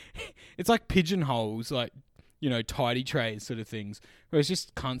 It's like pigeonholes, like, you know, tidy trays sort of things. Where it's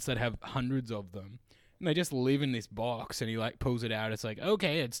just cunts that have hundreds of them, and they just live in this box. And he like pulls it out. It's like,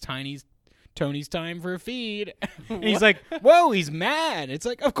 okay, it's Tony's time for a feed. And he's like, whoa, he's mad. It's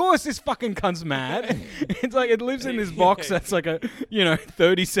like, of course this fucking cunt's mad. It's like it lives in this box that's like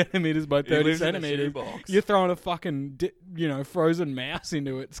 30 centimeters by 30 lives in a centimeters. shoebox. You're throwing a fucking, frozen mouse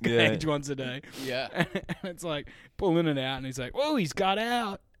into its Yeah. cage once a day. Yeah. And it's like pulling it out, and he's like, whoa, he's got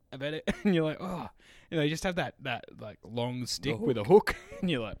out. I bet it. And you're like, oh. You just have that like long stick with a hook. And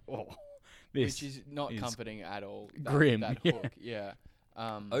you're like, oh. This Which is not is comforting at all. That, grim, That yeah. hook. Yeah.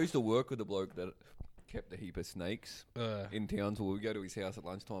 I used to work with a bloke that kept a heap of snakes uh, in Townsville. We'd go to his house at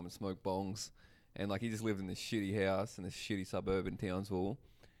lunchtime and smoke bongs. And like he just lived in this shitty house in this shitty suburb in Townsville.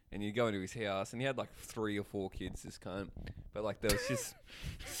 And you go into his house, and he had like 3 or 4 kids, this cunt. But like there was just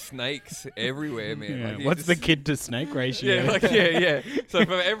snakes everywhere, man. yeah. Like, he What's the just- kid to snake ratio? Yeah, like yeah. So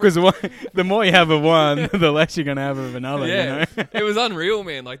from every Because the more you have of one, the less you're gonna have of another. yeah, You know? it was unreal,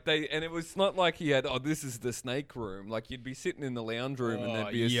 man. Like and it was not like he had, this is the snake room. Like you'd be sitting in the lounge room, and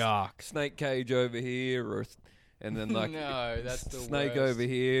there'd be a yuck. snake cage over here, and then like No, that's the snake worst. over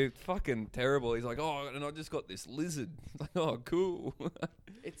here. Fucking terrible. He's like, oh, and I just got this lizard. Like, oh, cool.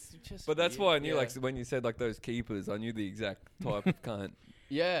 It's just. But that's weird. why I knew, Yeah. like, when you said like those keepers, I knew the exact type of cunt.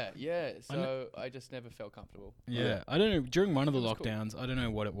 Yeah. So I just never felt comfortable. Yeah, I don't know. During one of the It was cool. lockdowns, I don't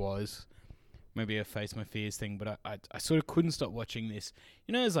know what it was. Maybe a face my fears thing, but I sort of couldn't stop watching this.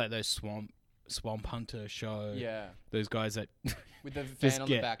 You know, there's like those swamp hunter show. Yeah. Those guys that With the fan just on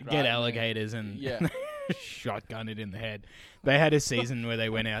get the back, right? get And alligators and Yeah. shotgun it in the head. They had a season where they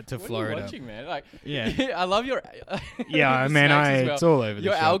went out to What Florida. are you watching, man? Like, Yeah. I love your. Yeah, the man, snacks as well. it's all over the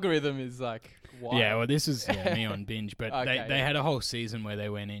Your shop. algorithm is like. Wild. Yeah, well, this is me on binge, but Okay, they yeah. had a whole season where they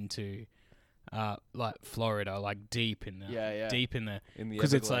went into, like Florida, like deep in the Yeah. deep in the In the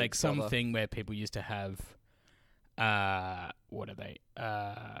because it's like Everglades, brother. something where people used to have, what are they?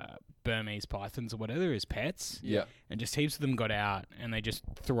 Burmese pythons or whatever as pets, Yeah. and just heaps of them got out, and they just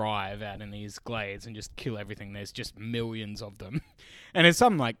thrive out in these glades and just kill everything. There's just millions of them, and it's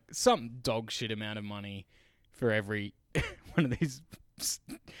some dog shit amount of money for every one of these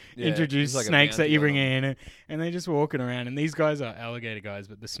Yeah, introduced it's like a snakes that bounty you on bring them. in, and they're just walking around. And these guys are alligator guys,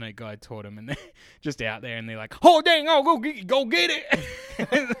 but the snake guy taught them, and they're just out there, and they're like, "Oh dang, oh go get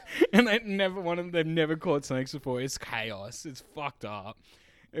it!" And they've never caught snakes before. It's chaos. It's fucked up.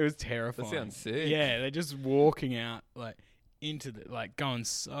 It was terrifying. That sounds sick. Yeah, they're just walking out like into the going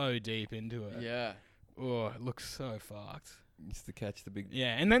so deep into it. Yeah. Oh, it looks so fucked. Just to catch the big.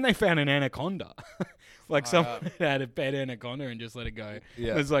 Yeah, and then they found an anaconda. Like Fire someone up. had a pet anaconda and just let it go.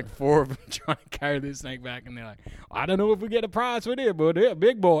 Yeah. There's like 4 of them trying to carry this snake back, and they're like, I don't know if we get a prize for this, but yeah,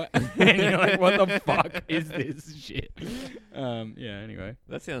 big boy. And you're like, what the fuck is this shit? Yeah, anyway.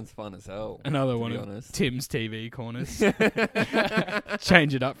 That sounds fun as hell. Another to one be of honest. Tim's TV corners.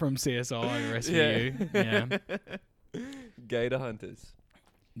 Change it up from CSI or SVU. Yeah. Gator hunters.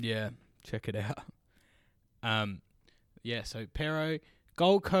 Yeah, check it out. Yeah, so Pero,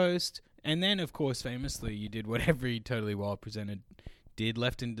 Gold Coast, and then, of course, famously, you did what every Totally Wild presenter did,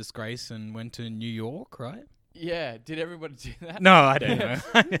 left in disgrace and went to New York, right? Yeah. Did everybody do that? No, I don't know.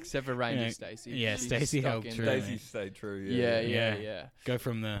 Except for Ranger Yeah. Stacey. Yeah, She's Stacey stuck held in true. there. Stacey stayed true. Yeah. Yeah. Go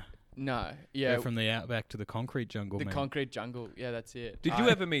from the No. Yeah. go from the outback to the concrete jungle, the man. concrete jungle. Yeah, that's it. Did you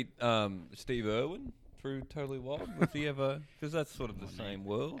ever meet Steve Irwin through Totally Wild? Was he ever? Because that's sort of the same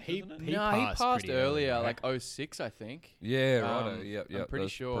world, He- isn't it? he no, passed he passed pretty early, earlier, right? like 06, I think. Yeah, right. I'm Yep. pretty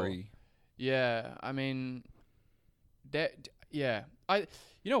that's sure. Yeah, I mean, yeah,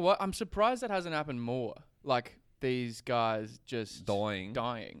 You know what? I'm surprised that hasn't happened more. Like these guys just Dying.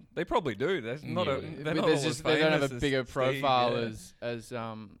 They probably do. There's not Yeah. a. But They're not there's all just as they don't have famous a as bigger Steve, profile yeah.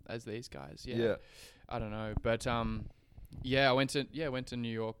 as these guys. Yeah. Yeah. I don't know, but yeah, I went to New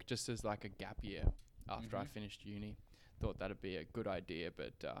York just as like a gap year after I finished uni. Thought that'd be a good idea,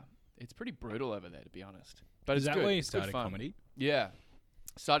 but it's pretty brutal over there, to be honest. But Is it's that good. where you It's good started fun. comedy? Yeah,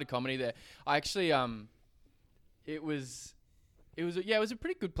 started comedy there. I actually it was a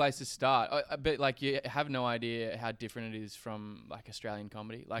pretty good place to start. But like you have no idea how different it is from like Australian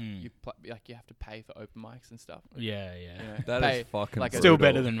comedy. Like you have to pay for open mics and stuff. Yeah. You know, That pay is fucking like a- Still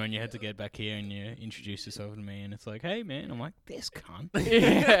brutal. better than when you had to get back here and you introduce yourself to me and it's like, hey man, I'm like, this cunt.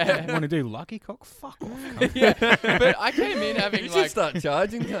 Yeah. Want to do Lucky Cock? Fuck off. Cunt. Yeah, but I came in having You should like start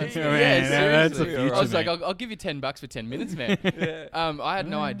charging cunts. Yeah, man. man, that's the seriously. future, I was like, mate. I'll give you $10 for 10 minutes, man. I had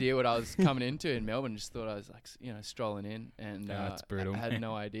no idea what I was coming into in Melbourne. Just thought I was like, strolling in, and Yeah, that's brutal. I had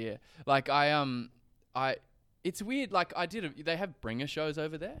no idea. Like it's weird. Like they have bringer shows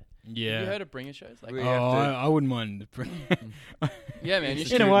over there. Yeah. Have you heard of bringer shows? Like, We Oh, have to- I wouldn't mind. yeah, man. You It's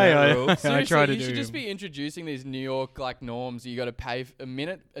should. In a way, that I rule. Seriously, try to you do. should just be introducing these New York like norms. You got to pay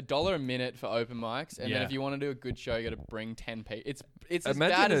 $1 a minute for open mics, and then Yeah. if you want to do a good show, you got to bring 10 people. It's as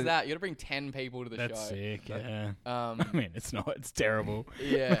Imagine bad as a- that. You got to bring 10 people to the That's show. sick. Yeah. I Um, mean, it's not. It's terrible.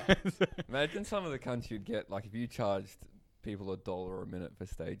 yeah. Imagine some of the cunts you'd get, like if you charged people $1 a minute for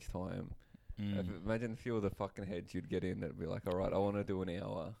stage time. Imagine a few of the fucking heads you'd get in that'd be like, all right, I want to do an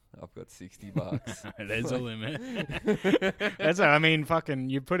hour. I've got $60. There's a limit. That's how, I mean,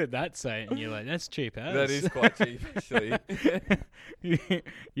 fucking, you put it that say, and you're like, that's cheap as. That is quite cheap, actually.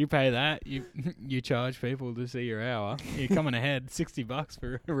 you pay that. You charge people to see your hour. You're coming ahead. $60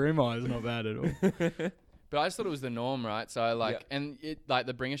 for a room hire is not bad at all. But I just thought it was the norm, right? So like, Yeah. and it like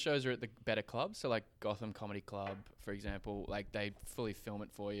the bringer shows are at the better clubs. So like Gotham Comedy Club, for example, like they fully film it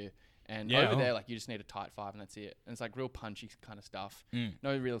for you. And Yeah, over oh. there, like you just need a tight five and that's it. And it's like real punchy kind of stuff. Mm.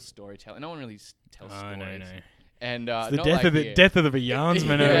 No real storytelling. No one really tells Oh stories. no. And It's the not death like of the here. death of the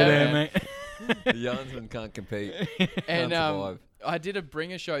Yarnsman over Yeah, there, man. mate. The Yarnsman can't compete. And Can't survive. I did a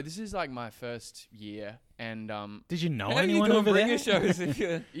bringer show. This is like my first year, and Did you know How are you anyone doing over bringer there? shows if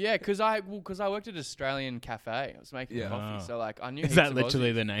you... yeah, because I worked at Australian Cafe. I was making Yeah. coffee, Oh. so like I knew. Is heaps that of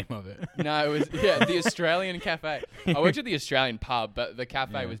literally Aussies. the name of it? No, it was the Australian Cafe. I worked at the Australian pub, but the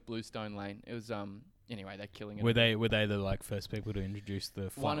cafe Yeah. was Bluestone Lane. It was anyway, they're killing it. Were they the like first people to introduce the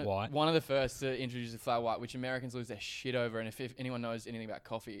flat white? One of the first to introduce the flat white, which Americans lose their shit over. And if anyone knows anything about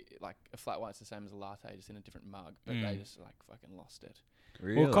coffee, like a flat white's the same as a latte, just in a different mug. But they just like fucking lost it.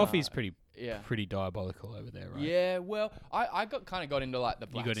 Really? Well, coffee's Yeah. pretty diabolical over there, right? Yeah, well, I got into like the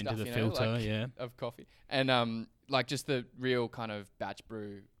You black got into stuff, the you know, filter, like, yeah. of coffee, and like just the real kind of batch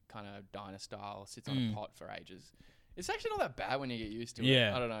brew, kind of diner style, sits on a pot for ages. It's actually not that bad when you get used to it.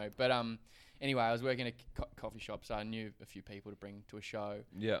 Yeah. I don't know, but anyway, I was working at a coffee shop, so I knew a few people to bring to a show.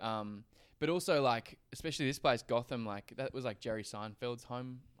 Yeah. But also like, especially this place, Gotham, like that was like Jerry Seinfeld's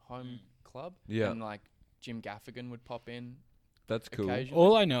home club. Yeah. And like Jim Gaffigan would pop in That's cool. occasionally.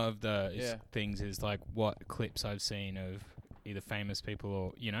 All I know of Yeah. things is like what clips I've seen of either famous people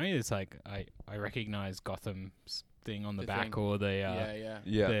or it's like I recognize Gotham's thing on the The back thing. or the yeah.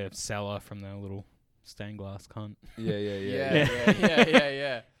 Yeah. the cellar from the little stained glass cunt. Yeah.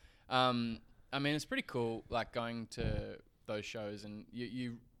 Yeah. I mean, it's pretty cool, like going to those shows, and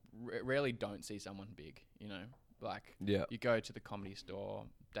you rarely don't see someone big, like Yeah. you go to the Comedy Store.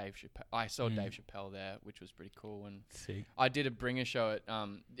 Dave Chappelle. I saw Dave Chappelle there, which was pretty cool. And Sick. I did a bringer show at.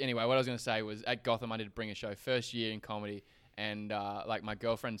 Anyway, what I was going to say was at Gotham, I did a bringer show first year in comedy, and like my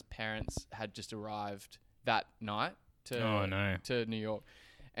girlfriend's parents had just arrived that night to New York,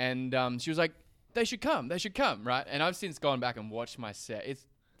 and she was like, they should come, right? And I've since gone back and watched my set. It's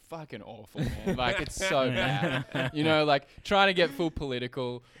fucking awful, man. Like it's so bad. Like trying to get full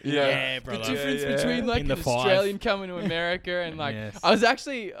political. Yeah, The brother. difference Yeah. between like In the an five. Australian coming to America and like Yes. I was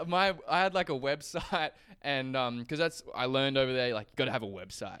actually I had like a website and because that's I learned over there like you got to have a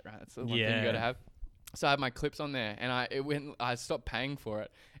website, right? That's the one thing you got to Yeah. have. So I had my clips on there and I stopped paying for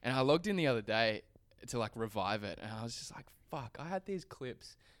it and I logged in the other day to like revive it and I was just like fuck, I had these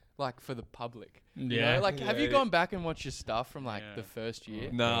clips like for the public. Yeah. Like have you Yeah. gone back and watched your stuff from like Yeah. the first year?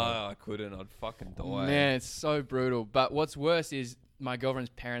 No, I couldn't. I'd fucking die. Man, it's so brutal. But what's worse is my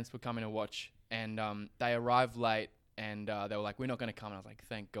girlfriend's parents were coming to watch, and they arrived late, and they were like, "We're not going to come." And I was like,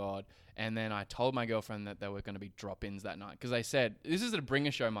 "Thank God." And then I told my girlfriend that there were going to be drop-ins that night because they said this is a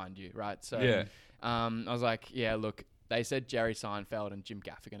bringer show, mind you, right? So Yeah. I was like, "Yeah, look, they said Jerry Seinfeld and Jim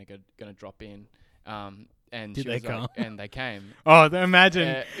Gaffigan are going to drop in." and Did she they was like, come? and they came. Oh, imagine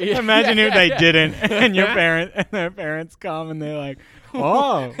Yeah. if they didn't, and their parents come and they're like,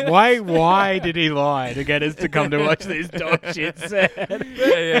 "Oh, why did he lie to get us to come to watch this dog shit set?"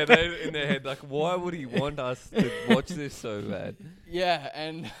 yeah, they're in their head like, why would he want us to watch this so bad? Yeah,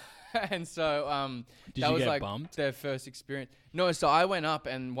 and and so Did that you was get like bumped? their first experience. No, so I went up,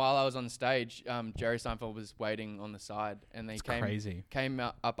 and while I was on stage, Jerry Seinfeld was waiting on the side, and they It's came crazy.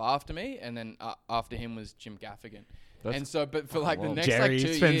 up after me, and then after him was Jim Gaffigan. That's And so, but for like the wild. next Jerry like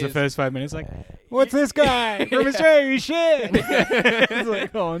 2 spends years, the first 5 minutes like, "What's this guy from Australia? Shit!" It's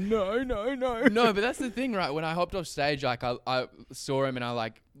like, "Oh no. no, but that's the thing, right? When I hopped off stage, like I saw him and I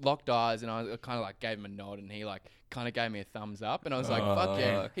like locked eyes and I kind of like gave him a nod and he like kind of gave me a thumbs up and I was like, fuck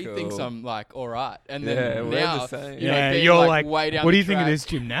yeah, he thinks cool. I'm like all right. And Yeah, then we're the now, same. you know, Yeah, being, you're like, way down "What do the you think of track- this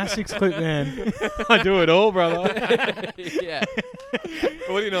gymnastics clip, man? I do it all, brother." Yeah,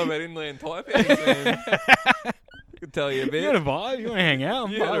 What do you know about inland typing? Could tell you a You bit. want to vibe? You want to hang out?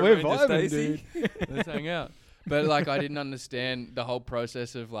 Yeah, We're Ranger vibing, Stacey. dude. let's hang out. But like I didn't understand the whole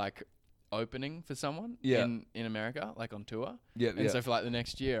process of like opening for someone Yeah. in America, like on tour. Yeah, And yeah. so for like the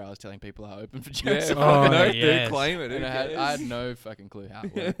next year, I was telling people how I opened for Yeah, Joseph. Oh, fucking oath, yes. dude, claim it. And who I had cares? no fucking clue how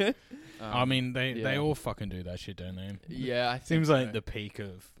it worked. I mean, they yeah. all fucking do that shit, don't they? Yeah, I think Seems so. like the peak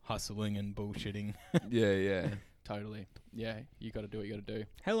of hustling and bullshitting. yeah. Totally. Yeah, you got to do what you got to do.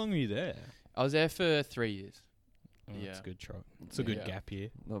 How long were you there? I was there for 3 years. Oh, Yeah. That's a good trot. It's a good Yeah. gap year.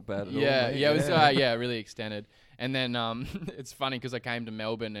 Not bad at all. Yeah, mate. yeah, it was really extended. And then it's funny because I came to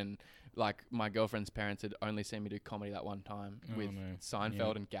Melbourne and like my girlfriend's parents had only seen me do comedy that one time Oh, with no. Seinfeld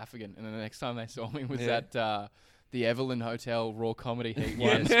Yeah. and Gaffigan, and then the next time they saw me was Yeah. at the Evelyn Hotel Raw Comedy Heat.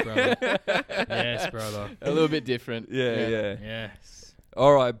 Yes, one. brother. Yes, brother. A little bit different. Yeah. Yes.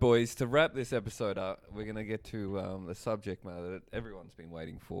 All right, boys. To wrap this episode up, we're gonna get to the subject matter that everyone's been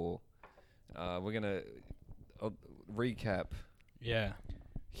waiting for. We're gonna recap Yeah.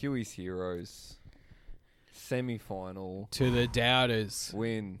 Huey's Heroes semi-final To the doubters,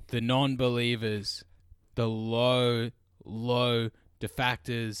 win. the non-believers, the low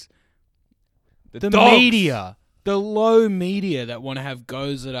defactors, the dogs. media, the low media that want to have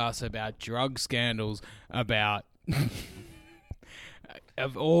goes at us about drug scandals, about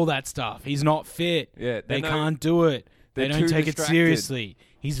of all that stuff. He's not fit. Yeah, They can't do it. They they're don't too take distracted. it seriously.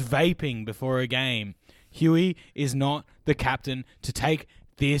 He's vaping before a game. Huey is not the captain to take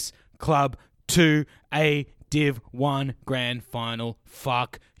this club to a Div 1 grand final.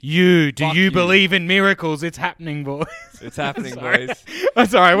 Fuck you. Do Fuck you you. believe in miracles? It's happening, boys. It's happening, Sorry. boys. I'm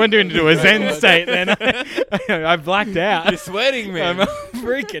sorry, I went into a Zen state then. I blacked out. You're sweating, man. I'm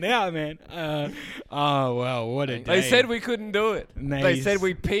freaking out, man. Oh, well, what a day. They said we couldn't do it. They Nice. said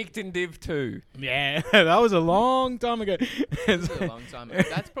we peaked in Div 2. Yeah, that was a long time ago. It's a long time ago.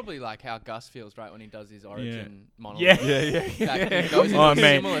 That's probably like how Gus feels, right, when he does his origin monologue. Yeah. That he goes into Oh, a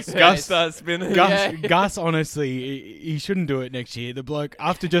man. similar Gus space. starts spinning. Gus, Yeah. Gus, honestly, he shouldn't do it next year. The bloke,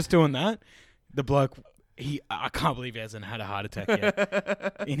 after just doing that, the bloke, I can't believe he hasn't had a heart attack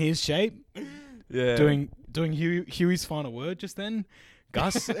yet. In his shape, Yeah. doing Huey's final word just then,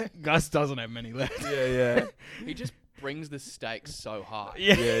 Gus doesn't have many left. Yeah. He just brings the stakes so high.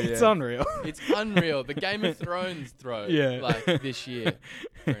 Yeah, Yeah, it's yeah. unreal. It's unreal. The Game of Thrones throw, Yeah. like this year,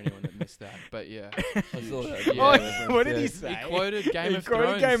 for anyone that missed that. But yeah, I saw that. huge. Oh, Yeah. what did Yeah. he say? He quoted Game He of quoted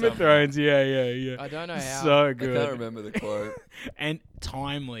Thrones. Game of somewhere. Thrones. Yeah. I don't know how. So I good. can't remember the quote. And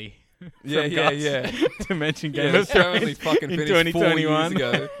timely. Yeah, from yeah, Gus yeah. to mention Yeah, Game the of show only Thrones fucking in finished 4 years 2021.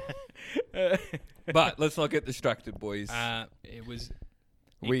 ago. But let's not get distracted, boys. It was.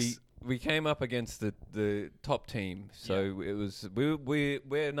 We came up against the top team, so it was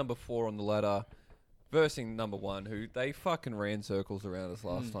we're number 4 on the ladder, versus number 1, who they fucking ran circles around us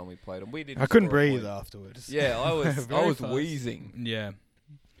last time we played them. We didn't. I couldn't score a breathe point. afterwards. Yeah, I was Very fast. wheezing. Yeah.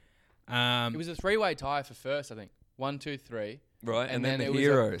 It was a 3-way tie for first, I think. 1, 2, 3, Right, and then the it was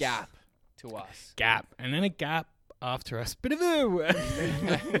heroes. a gap to us. gap, and then a gap after us. Bit of a.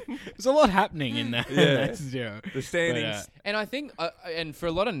 There's a lot happening in that. Yeah. That's zero. The standings, And I think, and for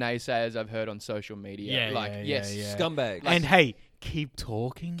a lot of naysayers I've heard on social media, Yeah, like, yeah, yes, yeah. scumbags. And hey, keep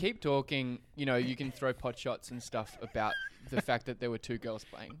talking. keep talking. You know, you can throw pot shots and stuff about the fact that there were 2 girls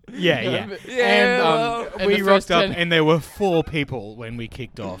playing. Yeah, You know, yeah. but- And and we the rocked first up, 10 and there were 4 people when we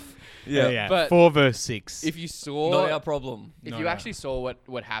kicked off. Yeah. But 4 versus 6. If you saw, not our problem. if No, you no. actually saw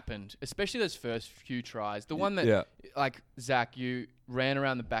what happened, especially those first few tries, the one that, Yeah. like Zach, you ran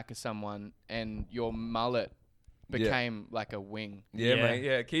around the back of someone and your mullet became like a wing. Yeah, Yeah. mate.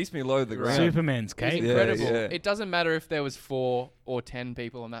 Yeah, it keeps me low to the ground. Superman's It was cape. Yeah, incredible. yeah. It doesn't matter if there was 4 or 10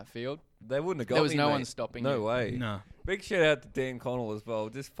 people on that field. they wouldn't have got There was me, no mate. one stopping No you. way. No. Big shout out to Dan Connell as well.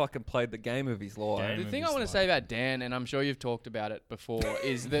 Just fucking played the game of his life. Game The of thing his I want to life. say about Dan, and I'm sure you've talked about it before,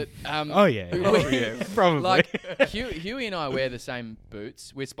 is that Oh yeah. Oh, yeah. Probably. like Huey and I wear the same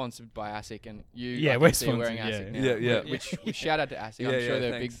boots. We're sponsored by ASIC, and you Yeah, I we're can see, are wearing sponsored, ASIC yeah. now. Yeah, yeah. Which shout out to ASIC. Yeah, I'm yeah, sure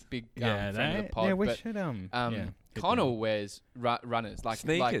they're thanks. big yeah, friend of the pod. yeah, we but should yeah. Connell wears runners like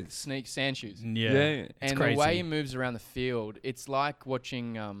Sneakers. sand shoes. Yeah. Yeah. And crazy. the way he moves around the field, it's like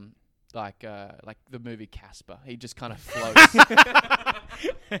watching like the movie Casper. He just kind of floats.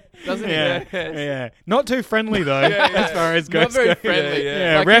 Doesn't he? Yeah, yeah. Not too friendly though, Yeah, yeah. as far as Not ghosts very go. friendly.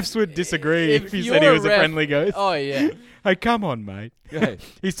 Yeah, Like refs would disagree if he said he you're was a ref- friendly ghost. Oh yeah. Hey, come on, mate. Hey.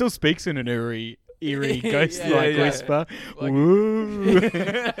 He still speaks in an eerie Yeah, ghost-like yeah. whisper. Like- Woo!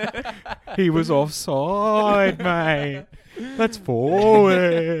 He was offside, mate. Let's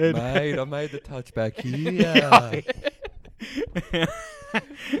forward. Mate, I made the touch back here.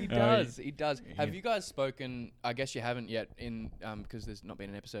 He Oh, does. He does. yeah. Have you guys spoken? I guess you haven't yet, in because there's not been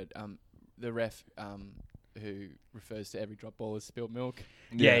an episode. The ref who refers to every drop ball as spilled milk,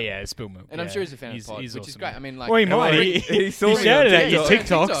 Yeah, spill milk. and I'm yeah. sure he's a fan of the pod, which is awesome. great. I mean, like, Well, he might. he- He, he saw me on shouted at your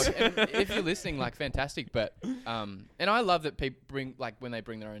TikTok. TikToks. And if you're listening, like, fantastic. But and I love that people bring when they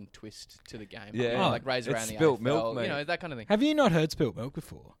bring their own twist to the game. Yeah. You know, Oh, like raise it's around the spilt AFL, milk, mate. you know, that kind of thing. Have you not heard spilt milk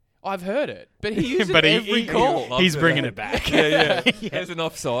before? I've heard it, but he uses But it every call. loves he's it, bringing eh? it back. Yeah. There's an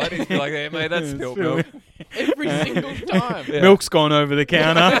offside. He's like, hey, mate, that's spilled milk. Every single time. Yeah. Milk's gone over the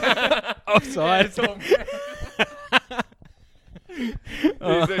counter. Offside. So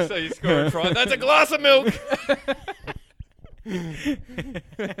you score a try. That's a glass of milk.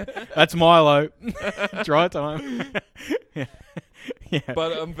 That's Milo. Dry time. yeah.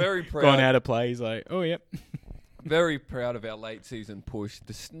 But I'm very proud. Gone out of play. He's like, oh, yep. Very proud of our late season push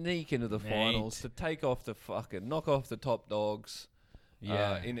to sneak into the Mate. finals, to take off the fucking knock off the top dogs.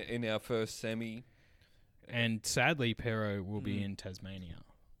 In our first semi. And sadly, Pero will be in Tasmania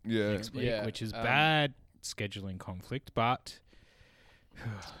Yeah. next week, Yeah, which is bad scheduling conflict, but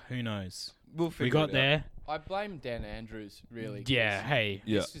who knows? We'll figure We got it out. there. I blame Dan Andrews, really. Yeah, hey.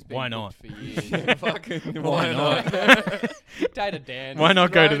 Yeah. This has been Why booked not? For years. Fucking Why not? Dictator Dan. Why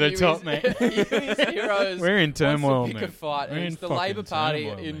not go to the Thrown top, you mate? his heroes. We're in turmoil, Wants to pick a man. fight, We're and in it's the fucking Labor Party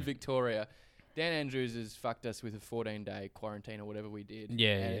turmoil, in man. Victoria. Dan Andrews has fucked us with a 14-day quarantine or whatever we did.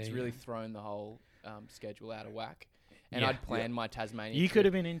 Yeah, and yeah, it's yeah. really thrown the whole schedule out of whack. And Yeah. I'd planned my Tasmania You trip could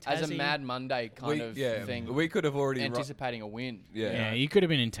have been in as a Tassie. Mad Monday kind of thing, We could have already. anticipating a win. Yeah. Yeah, you could have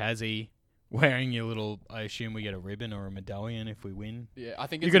been in Tassie wearing your little, I assume we get a ribbon or a medallion if we win. Yeah, I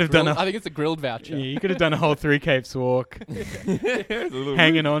think You it's could a have done grilled- a- I think it's a grilled voucher. Yeah, you could have done a whole Three Capes walk,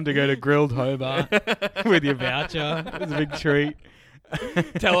 hanging on to go to Grilled Hobart with your voucher. It was a big treat.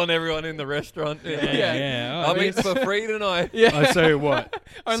 telling everyone in the restaurant. Yeah. Oh, I'm eating for free tonight. Yeah. oh, so what?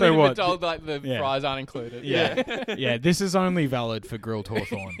 Only so if what? we're told like the Yeah. fries aren't included. Yeah. Yeah, this is only valid for Grilled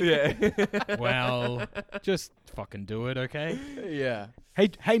Hawthorn. Yeah. Well, just fucking do it, okay? Yeah.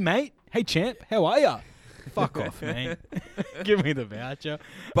 Hey, mate. Hey, champ. How are ya? Fuck off, mate. Give me the voucher.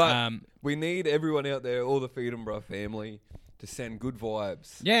 But we need everyone out there, all the Feedenborough family, to send good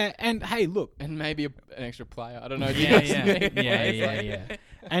vibes. Yeah, and hey, look. And maybe an extra player. I don't know. Do you Yeah, guys yeah, need yeah, players? yeah, Like- yeah.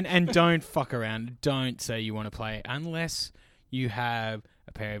 And don't fuck around. Don't say you want to play unless you have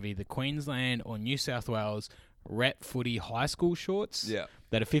a pair of either Queensland or New South Wales Ret Footy high school shorts. Yeah.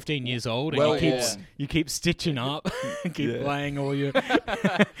 That are 15 years old, and Well, you keep stitching up, keep Yeah. playing all your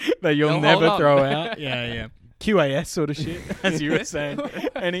that you'll They'll never hold throw on. out. Yeah. QAS sort of shit, as you were saying.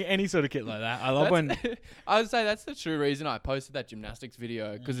 Any sort of kit like that. I love when. I would say that's the true reason I posted that gymnastics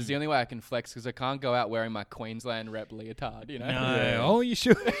video, because it's the only way I can flex, because I can't go out wearing my Queensland rep leotard, you know? No, Yeah. oh, you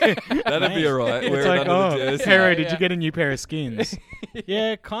should. That'd be Mate. alright. It's Wear it like, under oh, the jersey. Harry, Yeah, did yeah. you get a new pair of skins?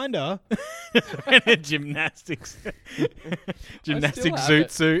 Yeah, kinda. Gymnastics have zoot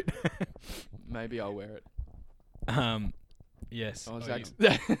it. suit. Maybe I'll wear it. Yes. Oh, Oh, Zach's,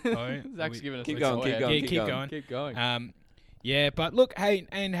 you- Zach's giving us Keep the going, go keep ahead. going, Yeah, keep going. Keep going. Yeah, but look,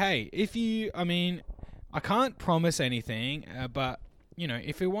 hey, if you, I mean, I can't promise anything, but you know,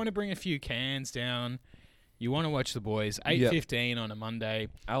 if you want to bring a few cans down, you want to watch the boys. 8:15 on a Monday.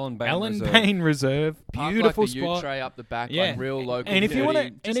 Alan Bain Alan Reserve. Payne Reserve, Park beautiful like the spot. U-tray up the back, Yeah. like real local. And if you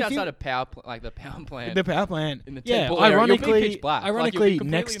wanna- just and if outside you- of the power plant. The power plant. In the Yeah, temple area, you'll be ironically, pitch black. Like, you'll be ironically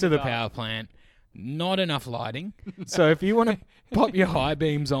completely next in to the the dark. power plant, not enough lighting. So if you want to pop your high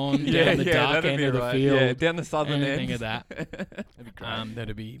beams on down the dark that'd end be of the right. field, Yeah, down the southern anything end. of that, That'd be great.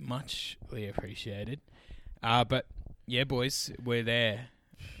 that'd be muchly appreciated. But yeah, boys, we're there.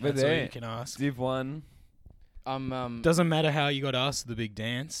 We're That's all there. you can ask. Div 1. Doesn't matter how you got asked to the big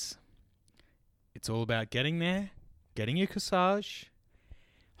dance. It's all about getting there, getting your corsage,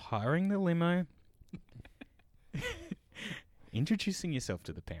 hiring the limo, introducing yourself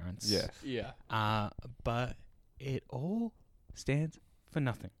to the parents. Yes. Yeah. But it all stands for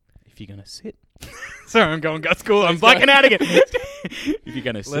nothing. If you're going to sit... Sorry, I'm going gut school. I'm blacking out again. If you're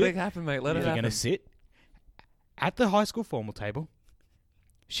going to sit... Let it happen, mate. Let it if you're happen. going to sit at the high school formal table,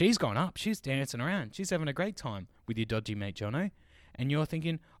 she's gone up. She's dancing around. She's having a great time with your dodgy mate, Jono. And you're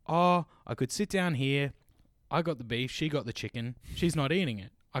thinking, oh, I could sit down here. I got the beef. She got the chicken. She's not eating it.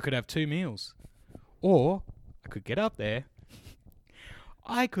 I could have 2 meals. Or I could get up there.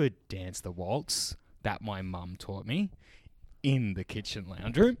 I could dance the waltz that my mum taught me in the kitchen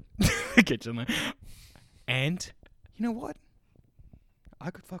lounge room. And you know what? I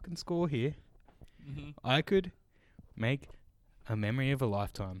could fucking score here. Mm-hmm. I could make a memory of a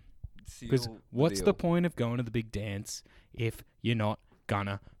lifetime. Because Seal what's deal. the point of going to the big dance if you're not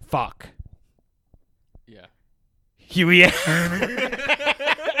gonna fuck? Yeah. Here we are.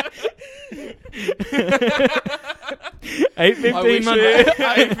 8:15 Monday.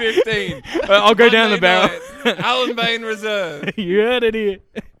 8:15. I'll go down the barrel. Alan Bain Reserve. You heard it here.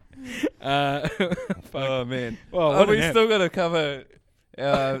 Oh man. Well, what we an still got to cover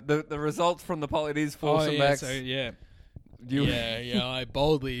the results from the poll. It is force and backs. yeah. You- Yeah. I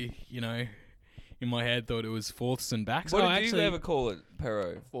boldly, in my head thought it was fourths and backs. What Oh, did actually, you ever call it,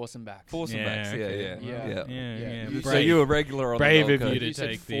 Pero? Force and backs. Force and Yeah, backs. okay. Yeah. Yeah. Yeah. Yeah. So Brave. you were regular on Brave the of Gold you Coast. to You said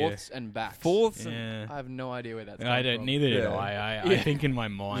take the fourths and backs. Fourths. Yeah. I have no idea where that's I coming don't. from. Neither did Yeah. I. Yeah. I think in my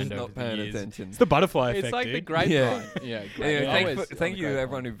mind Just over not the paying years. attention. It's the butterfly effect, It's like the dude. grapevine. Yeah. Yeah. Anyway, Always thank on you the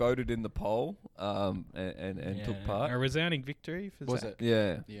everyone grapevine. who voted in the poll and took Yeah. part. A resounding victory for Was Zach. it?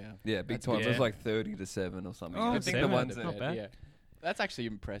 Yeah. Yeah. Yeah, big That's time. good. It was Yeah. like 30-7 or something. Oh, I think the 7, ones not that bad. Yeah. That's actually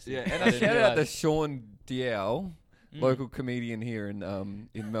impressive. Yeah, I and a didn't shout out to realise. Sean Diao, Mm. local comedian here in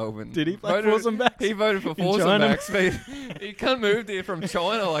Melbourne. Did he play Voted- force and backs? He voted for In force and China? backs, but he can't moved here from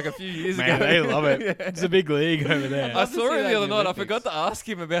China like a few years Man, ago. they love it. Yeah. It's a big league over there. I love to saw see him that the in other the night. I Olympics. forgot to ask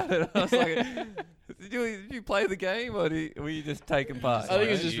him about it. I was like, did you play the game or were you just taking part? I think he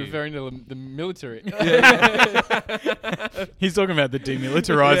was Like just you. referring to the military. He's talking about the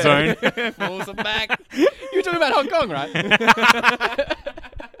demilitarized zone. Force and back. You were talking about Hong Kong, right?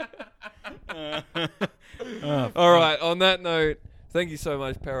 Oh, All right. On that note, thank you so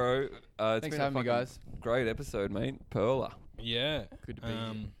much, Pero. It's Thanks been for a having me, fucking guys. Great episode, mate. Perla. Yeah. Good to be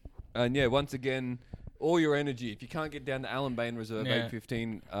here. And yeah, once again, all your energy. If you can't get down to Alan Bain Reserve, Yeah.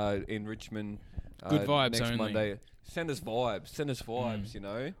 8:15 in Richmond. Good vibes next only. Monday. Send us vibes. Send us vibes. You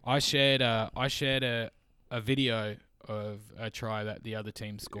know. I shared a video of a try that the other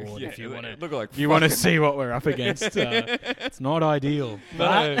team scored. If you want to, look like if you want to see what we're up against, it's not ideal.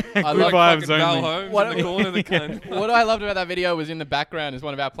 But I good like vibes fucking Val only. Holmes What- in the corner of the cunt. What I loved about that video was in the background is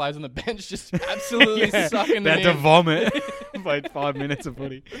one of our players on the bench just absolutely Yeah, sucking they them had to in. vomit. Played 5 minutes of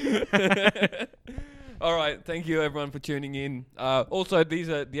footy. All right, thank you everyone for tuning in. Also,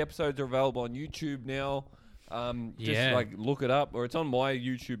 the episodes are available on YouTube now. Just Yeah. like look it up, or it's on my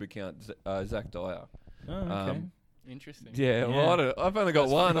YouTube account, Zach Dyer. Oh, okay. Interesting. Yeah, Yeah. well, I've only got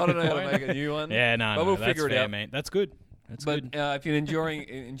That's one. I don't know how to fine. make a new one. Yeah, no, but no, we'll that's figure it fair, out. mate. That's good. That's But good. if you're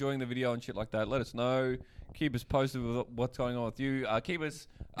enjoying the video and shit like that, let us know. Keep us posted with what's going on with you. Keep us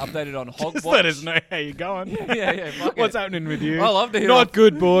updated on Hogwatch. Just let us know how you're going. yeah. Fuck What's it. happening with you? I love to hear. Not off,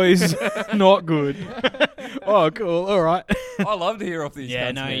 good, boys. Not good. Oh, cool. All right. I love to hear off these.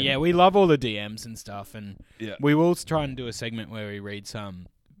 Yeah, cunts, no, man. yeah. We love all the DMs and stuff, and Yeah. we will try and do a segment where we read some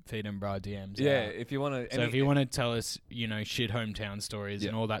Feed and Bra DMs. Yeah, out. if you want to. So if you want to tell us, shit hometown stories Yeah.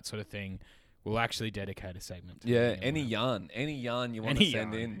 and all that sort of thing, we'll actually dedicate a segment. to Yeah, reading any all that. yarn you want Any to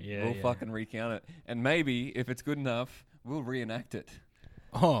send yarn, in, yeah, we'll yeah. fucking recount it. And maybe, if it's good enough, we'll reenact it.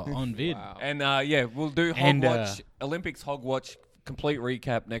 Oh, on vid. Wow. And yeah, we'll do And, Hogwatch, Olympics Hogwatch complete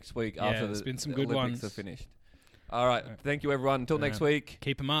recap next week Yeah, after there's the been some the good Olympics ones. are finished. All right, thank you everyone. Until next week.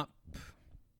 Keep them up.